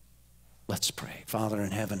 Let's pray. Father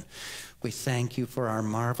in heaven, we thank you for our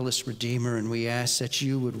marvelous Redeemer, and we ask that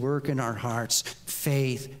you would work in our hearts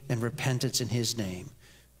faith and repentance in his name.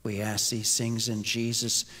 We ask these things in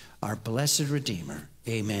Jesus, our blessed Redeemer.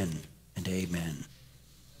 Amen and amen.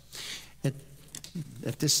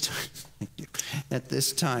 At this time, thank you. At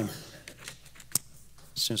this time,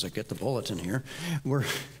 as soon as I get the bulletin here, we're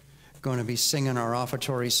going to be singing our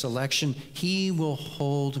offertory selection, He Will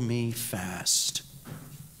Hold Me Fast.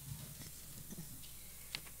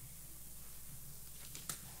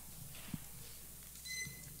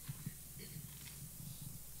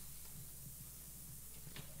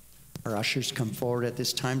 Our ushers come forward at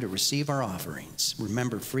this time to receive our offerings.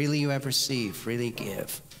 Remember, freely you have received, freely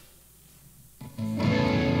give.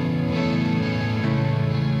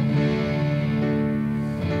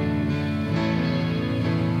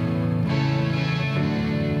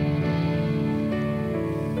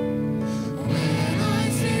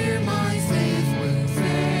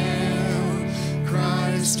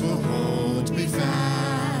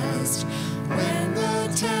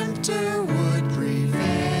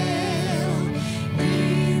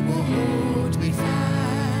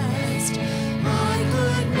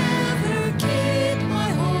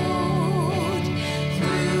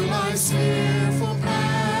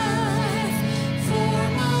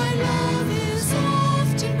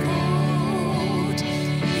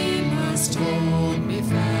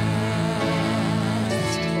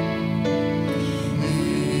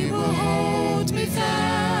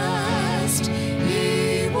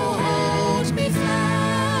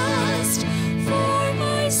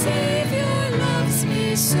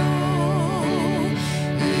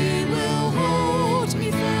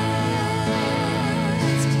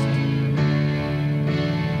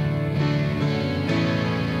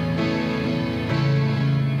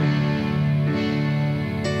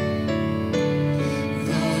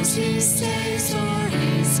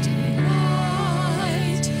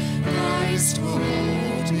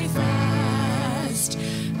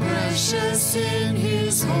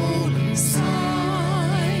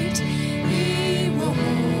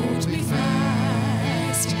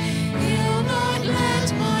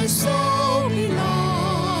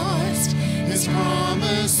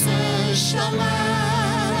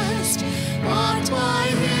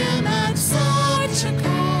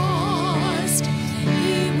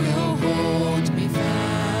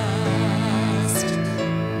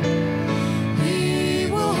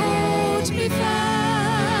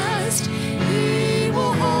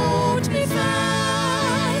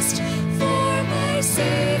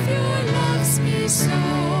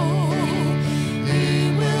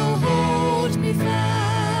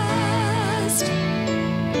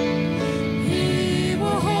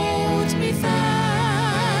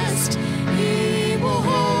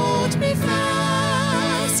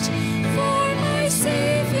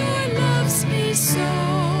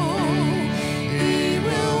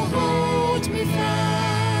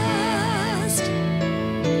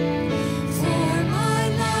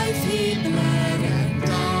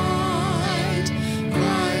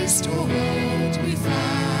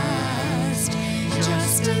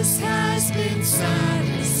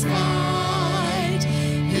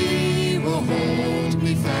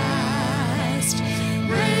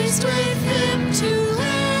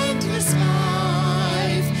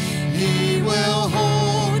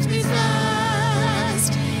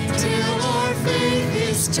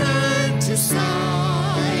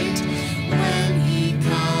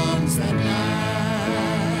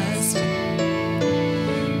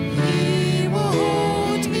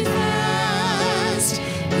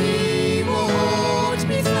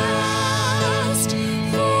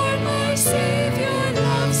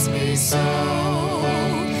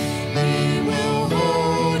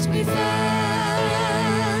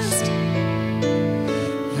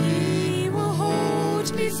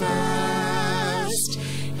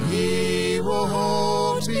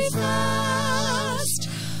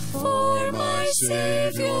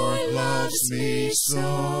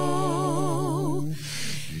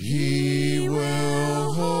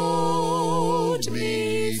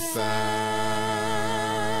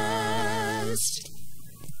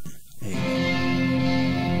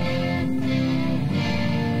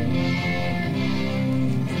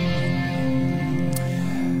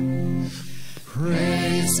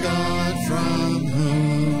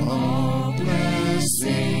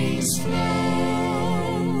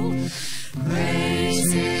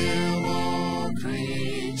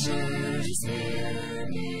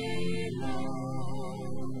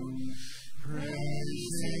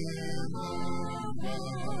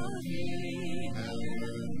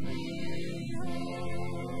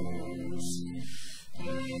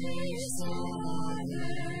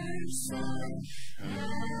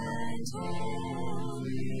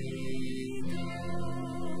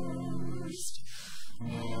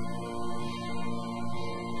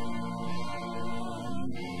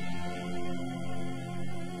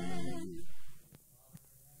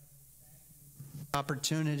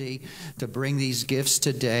 opportunity to bring these gifts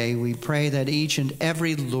today. We pray that each and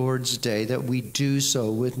every Lord's Day that we do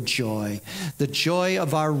so with joy, the joy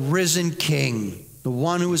of our risen King, the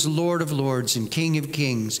one who is Lord of lords and King of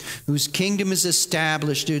kings, whose kingdom is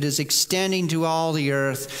established. It is extending to all the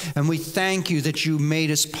earth. And we thank you that you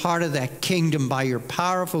made us part of that kingdom by your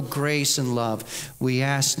powerful grace and love. We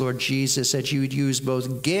ask, Lord Jesus, that you would use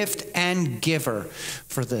both gift and giver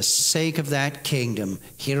for the sake of that kingdom.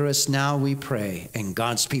 Hear us now, we pray. And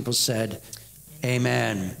God's people said,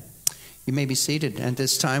 Amen. You may be seated. At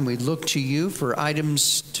this time, we look to you for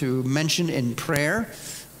items to mention in prayer.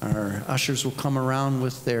 Our ushers will come around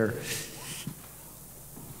with their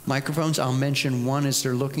microphones. I'll mention one as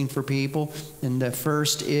they're looking for people. And the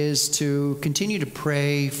first is to continue to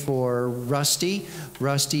pray for Rusty.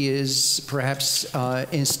 Rusty is perhaps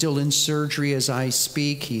still in surgery as I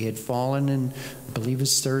speak. He had fallen in, I believe it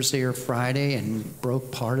was Thursday or Friday, and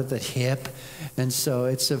broke part of the hip. And so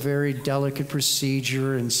it's a very delicate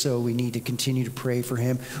procedure, and so we need to continue to pray for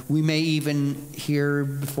him. We may even hear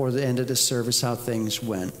before the end of the service how things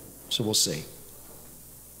went. So we'll see.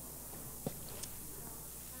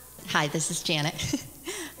 Hi, this is Janet.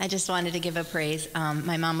 I just wanted to give a praise.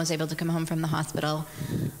 My mom was able to come home from the hospital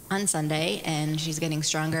on Sunday, and she's getting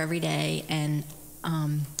stronger every day. And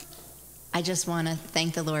I just want to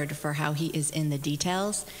thank the Lord for how he is in the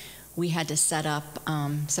details. We had to set up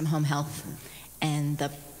some home health, and the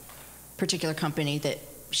particular company that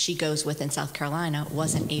she goes with in South Carolina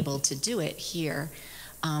wasn't able to do it here.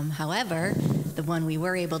 However, the one we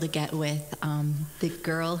were able to get with, the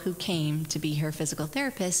girl who came to be her physical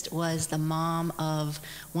therapist was the mom of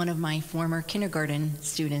one of my former kindergarten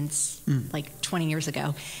students, like 20 years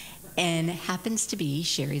ago, and happens to be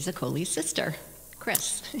Sherry Zaccoli's sister,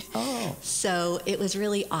 Chris. Oh. So it was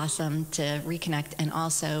really awesome to reconnect and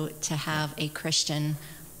also to have a Christian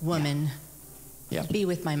woman be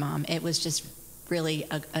with my mom. It was just really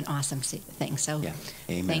an awesome thing. So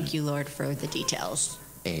thank you, Lord, for the details.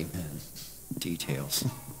 Amen. Details.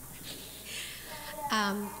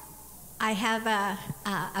 I have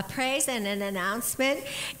a praise and an announcement,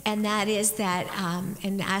 and that is that,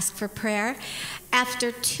 and ask for prayer.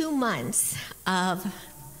 After 2 months of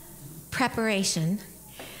preparation,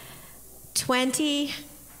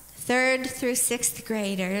 23rd through 6th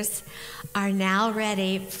graders are now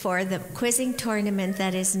ready for the quizzing tournament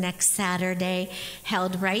that is next Saturday,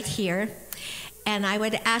 held right here. And I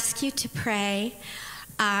would ask you to pray,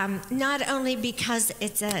 not only because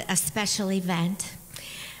it's a special event,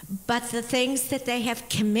 but the things that they have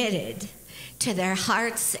committed to their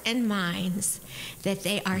hearts and minds, that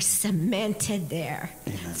they are cemented there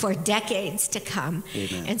for decades to come.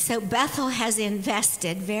 Amen. And so Bethel has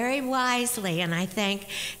invested very wisely, and I thank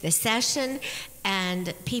the session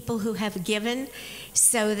and people who have given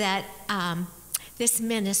so that this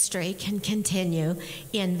ministry can continue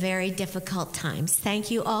in very difficult times.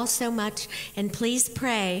 Thank you all so much, and please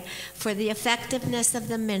pray for the effectiveness of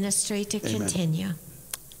the ministry to continue.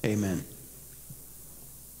 Amen.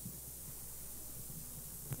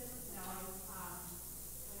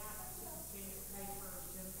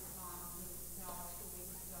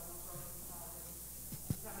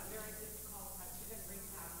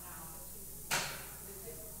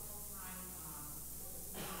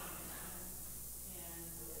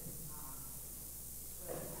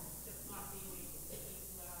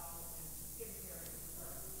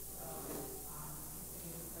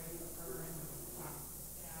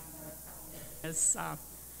 As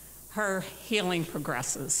her healing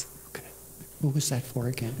progresses. Okay. Who was that for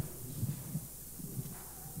again?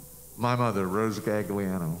 My mother, Rose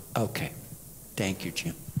Gagliano. Okay. Thank you,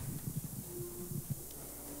 Jim.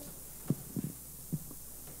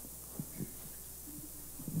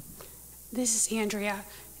 This is Andrea.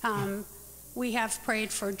 We have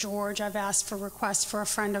prayed for George. I've asked for requests for a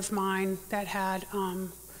friend of mine that had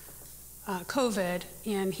COVID,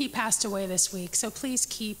 and he passed away this week. So please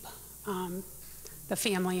keep the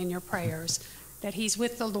family in your prayers, that he's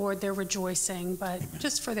with the Lord, they're rejoicing, but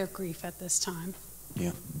just for their grief at this time.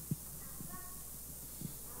 Yeah.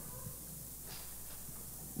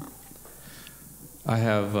 I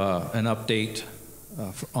have an update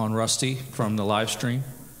on Rusty from the live stream.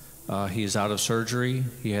 He's out of surgery.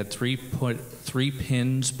 He had three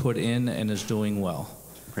pins put in and is doing well.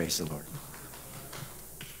 Praise the Lord.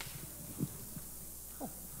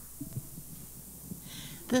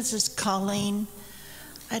 This is Colleen.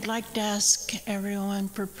 I'd like to ask everyone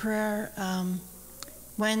for prayer.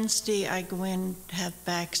 Wednesday, I go in to have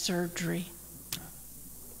back surgery.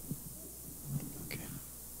 Okay.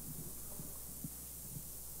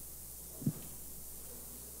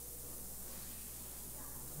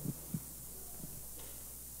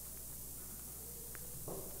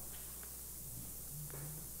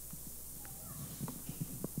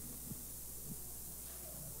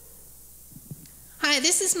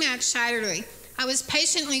 this is Max Shatterly. I was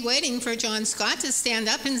patiently waiting for John Scott to stand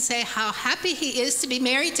up and say how happy he is to be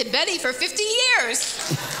married to Betty for 50 years.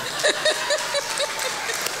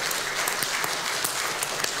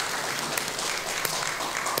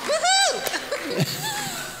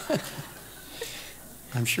 Woohoo!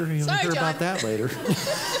 I'm sure he'll Sorry, hear John. about that later.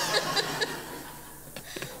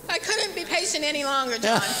 I couldn't be patient any longer,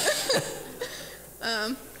 John.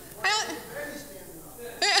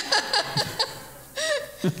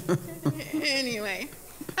 Anyway,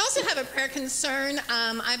 I also have a prayer concern.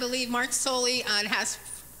 I believe Mark Soley has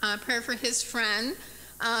prayer for his friend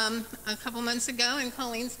a couple months ago, and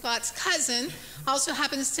Colleen Scott's cousin also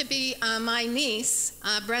happens to be my niece,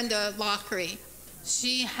 Brenda Lockery.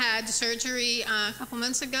 She had surgery a couple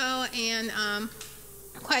months ago, and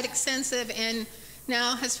quite extensive, and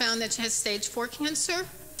now has found that she has stage 4 cancer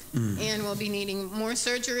and will be needing more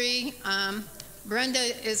surgery. Brenda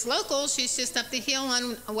is local. She's just up the hill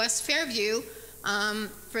on West Fairview.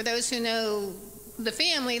 For those who know the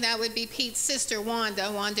family, that would be Pete's sister,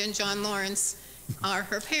 Wanda. Wanda and John Lawrence are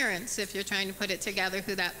her parents, if you're trying to put it together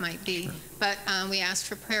who that might be. Sure. But we asked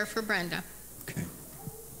for prayer for Brenda. Okay.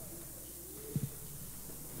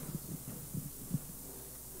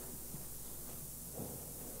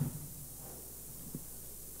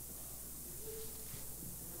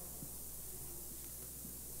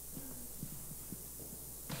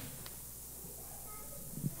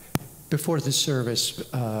 Before the service,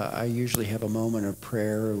 I usually have a moment of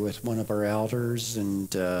prayer with one of our elders,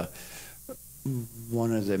 and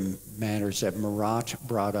one of the matters that Marat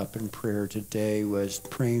brought up in prayer today was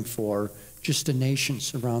praying for just the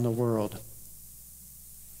nations around the world.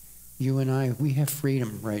 You and I, we have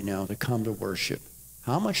freedom right now to come to worship.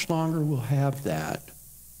 How much longer we'll have that?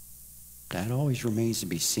 That always remains to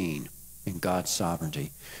be seen in God's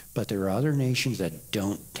sovereignty. But there are other nations that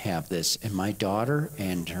don't have this. And my daughter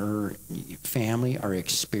and her family are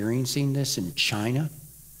experiencing this in China.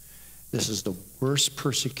 This is the worst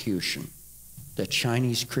persecution that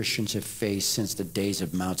Chinese Christians have faced since the days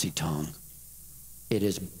of Mao Zedong. It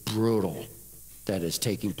is brutal that is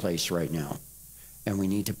taking place right now. And we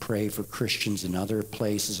need to pray for Christians in other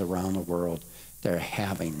places around the world that are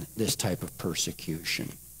having this type of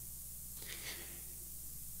persecution.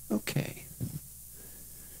 Okay.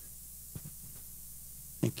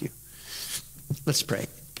 Thank you. Let's pray.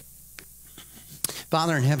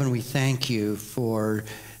 Father in heaven, we thank you for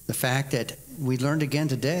the fact that we learned again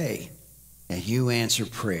today that you answer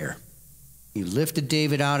prayer. You lifted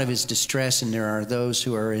David out of his distress, and there are those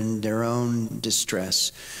who are in their own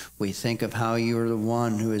distress. We think of how you are the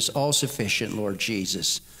one who is all-sufficient, Lord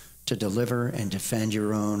Jesus, to deliver and defend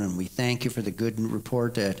your own. And we thank you for the good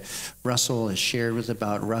report that Russell has shared with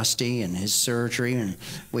about Rusty and his surgery. And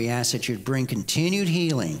we ask that you'd bring continued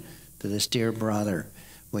healing to this dear brother.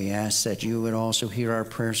 We ask that you would also hear our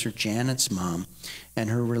prayers for Janet's mom and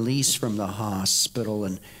her release from the hospital,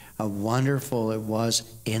 and how wonderful it was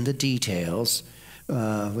in the details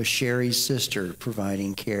with Sherry's sister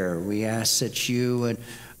providing care. We ask that you would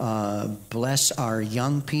bless our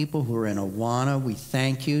young people who are in Awana. We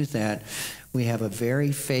thank you that we have a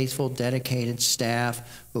very faithful, dedicated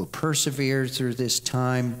staff who persevered through this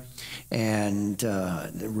time and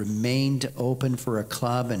remained open for a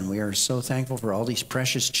club. And we are so thankful for all these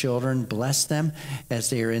precious children. Bless them as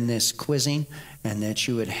they are in this quizzing, and that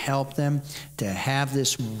you would help them to have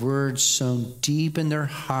this word sown deep in their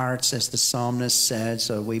hearts, as the psalmist said,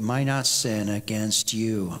 so we might not sin against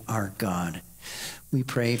you, our God. We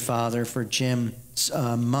pray, Father, for Jim's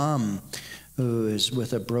mom, who is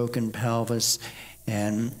with a broken pelvis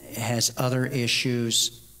and has other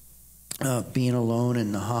issues being alone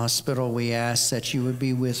in the hospital. We ask that you would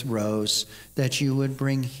be with Rose, that you would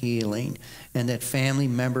bring healing, and that family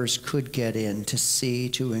members could get in to see,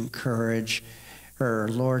 to encourage her.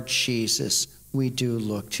 Lord Jesus, we do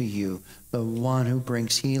look to you, the one who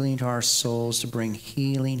brings healing to our souls, to bring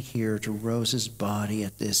healing here to Rose's body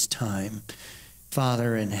at this time.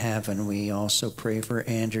 Father in heaven, we also pray for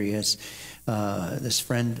Andrea's,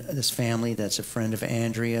 this family that's a friend of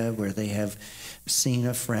Andrea, where they have seen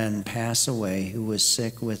a friend pass away who was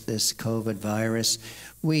sick with this COVID virus.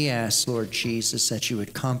 We ask, Lord Jesus, that you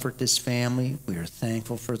would comfort this family. We are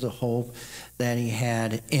thankful for the hope that he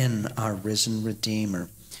had in our risen Redeemer.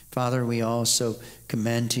 Father, we also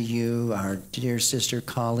commend to you our dear sister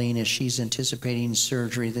Colleen, as she's anticipating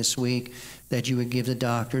surgery this week, that you would give the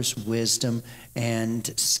doctors wisdom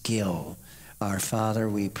and skill. Our Father,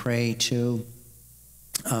 we pray too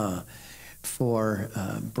for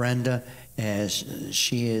Brenda, as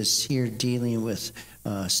she is here dealing with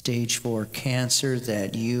stage 4 cancer,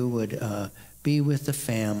 that you would be with the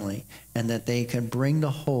family, and that they can bring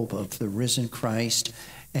the hope of the risen Christ,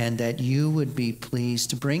 and that you would be pleased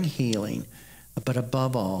to bring healing, but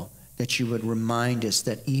above all, that you would remind us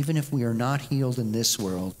that even if we are not healed in this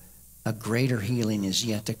world, a greater healing is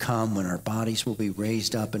yet to come when our bodies will be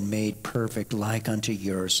raised up and made perfect like unto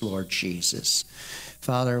yours, Lord Jesus.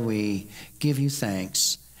 Father, we give you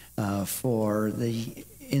thanks for the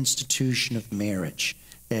institution of marriage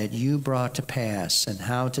that you brought to pass, and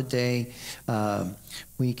how today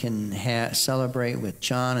we can celebrate with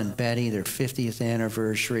John and Betty their 50th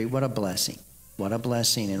anniversary. What a blessing. What a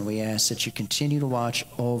blessing. And we ask that you continue to watch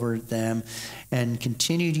over them and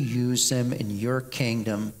continue to use them in your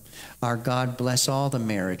kingdom. Our God, bless all the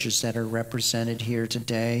marriages that are represented here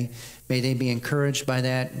today. May they be encouraged by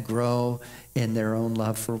that, grow in their own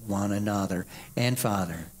love for one another. And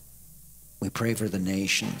Father, we pray for the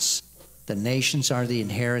nations. The nations are the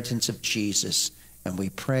inheritance of Jesus, and we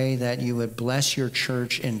pray that you would bless your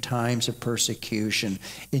church in times of persecution,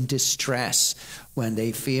 in distress, when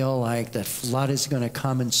they feel like the flood is going to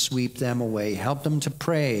come and sweep them away. Help them to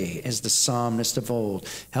pray as the psalmist of old.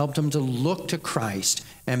 Help them to look to Christ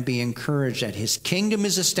and be encouraged that his kingdom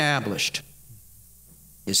is established.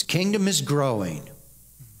 His kingdom is growing,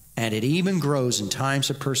 and it even grows in times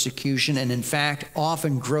of persecution, and in fact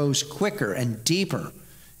often grows quicker and deeper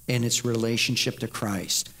in its relationship to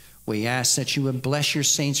Christ. We ask that you would bless your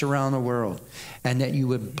saints around the world, and that you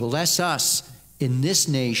would bless us in this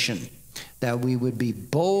nation, that we would be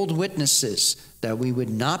bold witnesses, that we would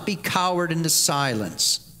not be cowered into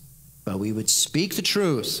silence, but we would speak the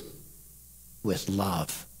truth with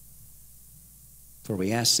love. For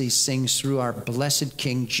we ask these things through our blessed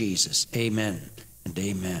King Jesus. Amen and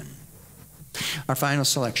amen. Our final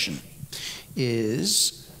selection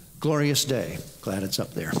is Glorious Day. Glad it's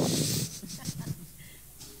up there.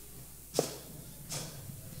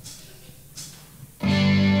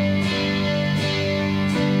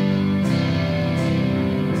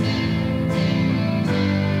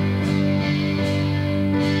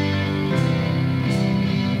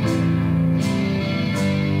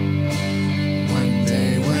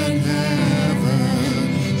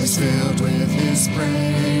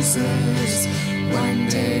 Praises. One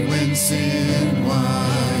day when sin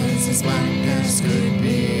was as black as could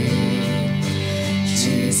be,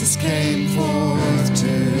 Jesus came forth to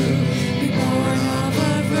be born of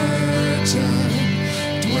a virgin,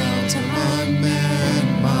 dwelt among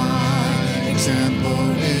men, by example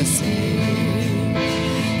is he.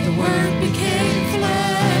 The Word became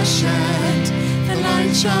flesh, and the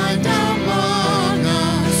light shined among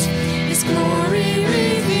us, his glory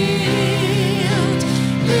revealed.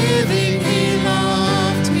 Living, he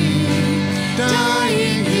loved me.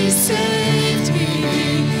 Dying, he saved me.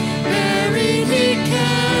 Buried, he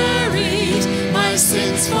carried my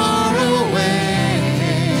sins far away.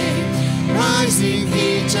 Rising,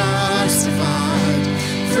 he justified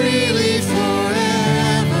freely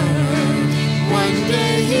forever. One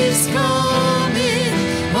day he's coming.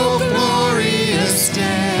 Oh, glorious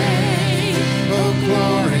day. Oh,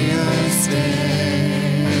 glorious day.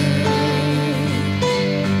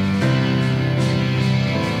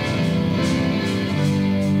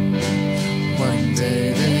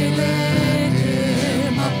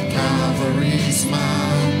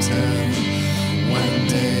 Mountain. One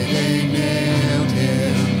day they nailed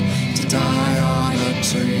him to die on a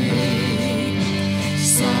tree.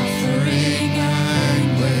 Suffering,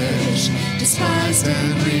 anguish, despised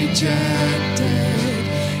and rejected,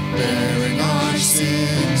 bearing our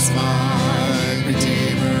sins, my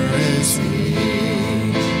Redeemer is he.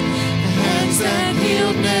 The hands that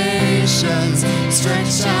healed nations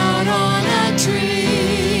stretched out on a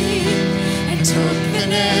tree, and took the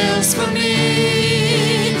nails from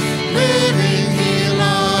me. Living, he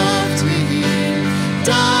loved me.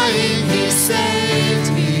 Dying, he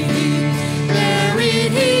saved me.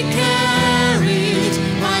 Buried, he carried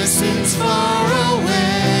my sins far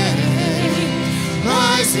away.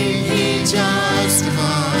 Rising, he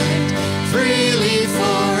justified freely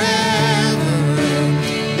forever.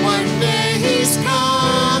 One day he's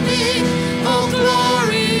coming. Oh,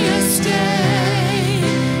 glorious day.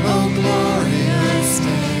 Oh, glorious day.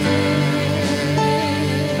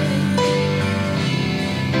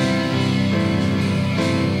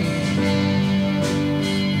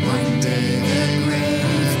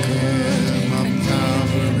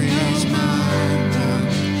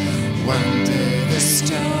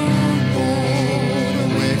 Stone rolled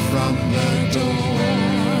away from the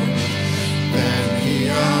door. Then he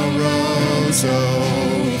arose,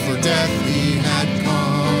 oh, for death he had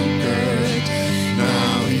conquered.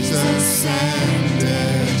 Now he's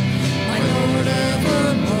ascended, my Lord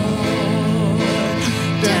evermore.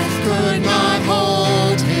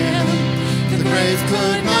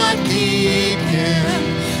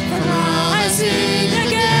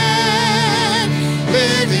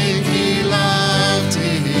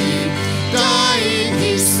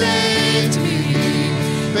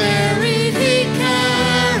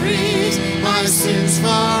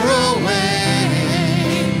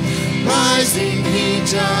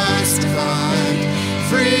 justified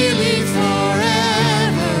freely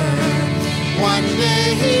forever. One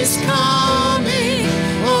day he's coming,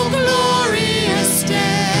 oh glorious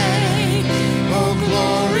day, oh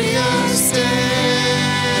glorious day,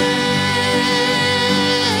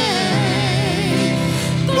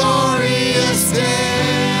 glorious day.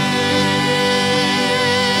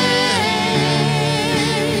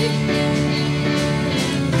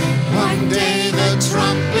 One day the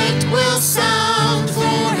trumpet will sound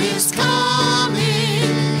for his coming.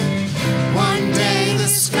 One day the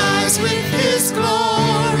skies with his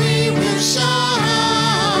glory will shine.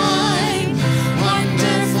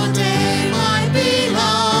 Wonderful day, my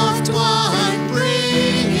beloved one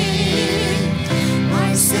bringing.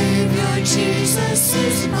 My Savior Jesus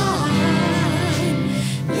is mine.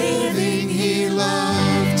 Living he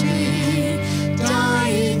loved me,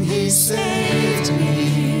 dying he saved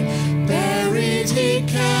me, buried he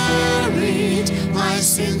carried my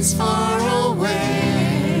sins far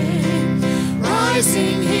away,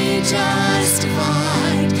 rising he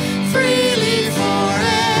justified freely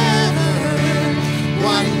forever.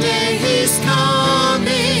 One day he's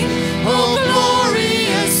coming, oh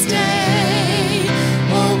glorious day,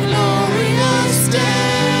 oh glorious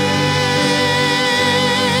day,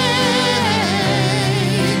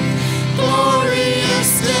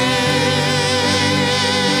 glorious day,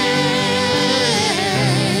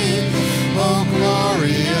 oh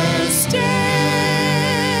glorious day.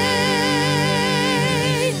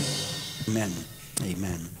 Amen.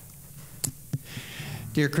 Amen.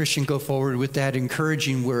 Dear Christian, go forward with that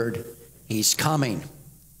encouraging word. He's coming.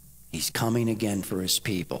 He's coming again for his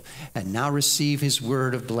people. And now receive his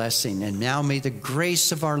word of blessing. And now may the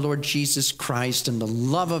grace of our Lord Jesus Christ and the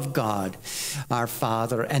love of God, our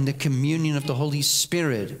Father, and the communion of the Holy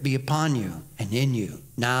Spirit be upon you and in you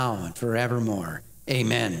now and forevermore.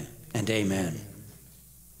 Amen and amen.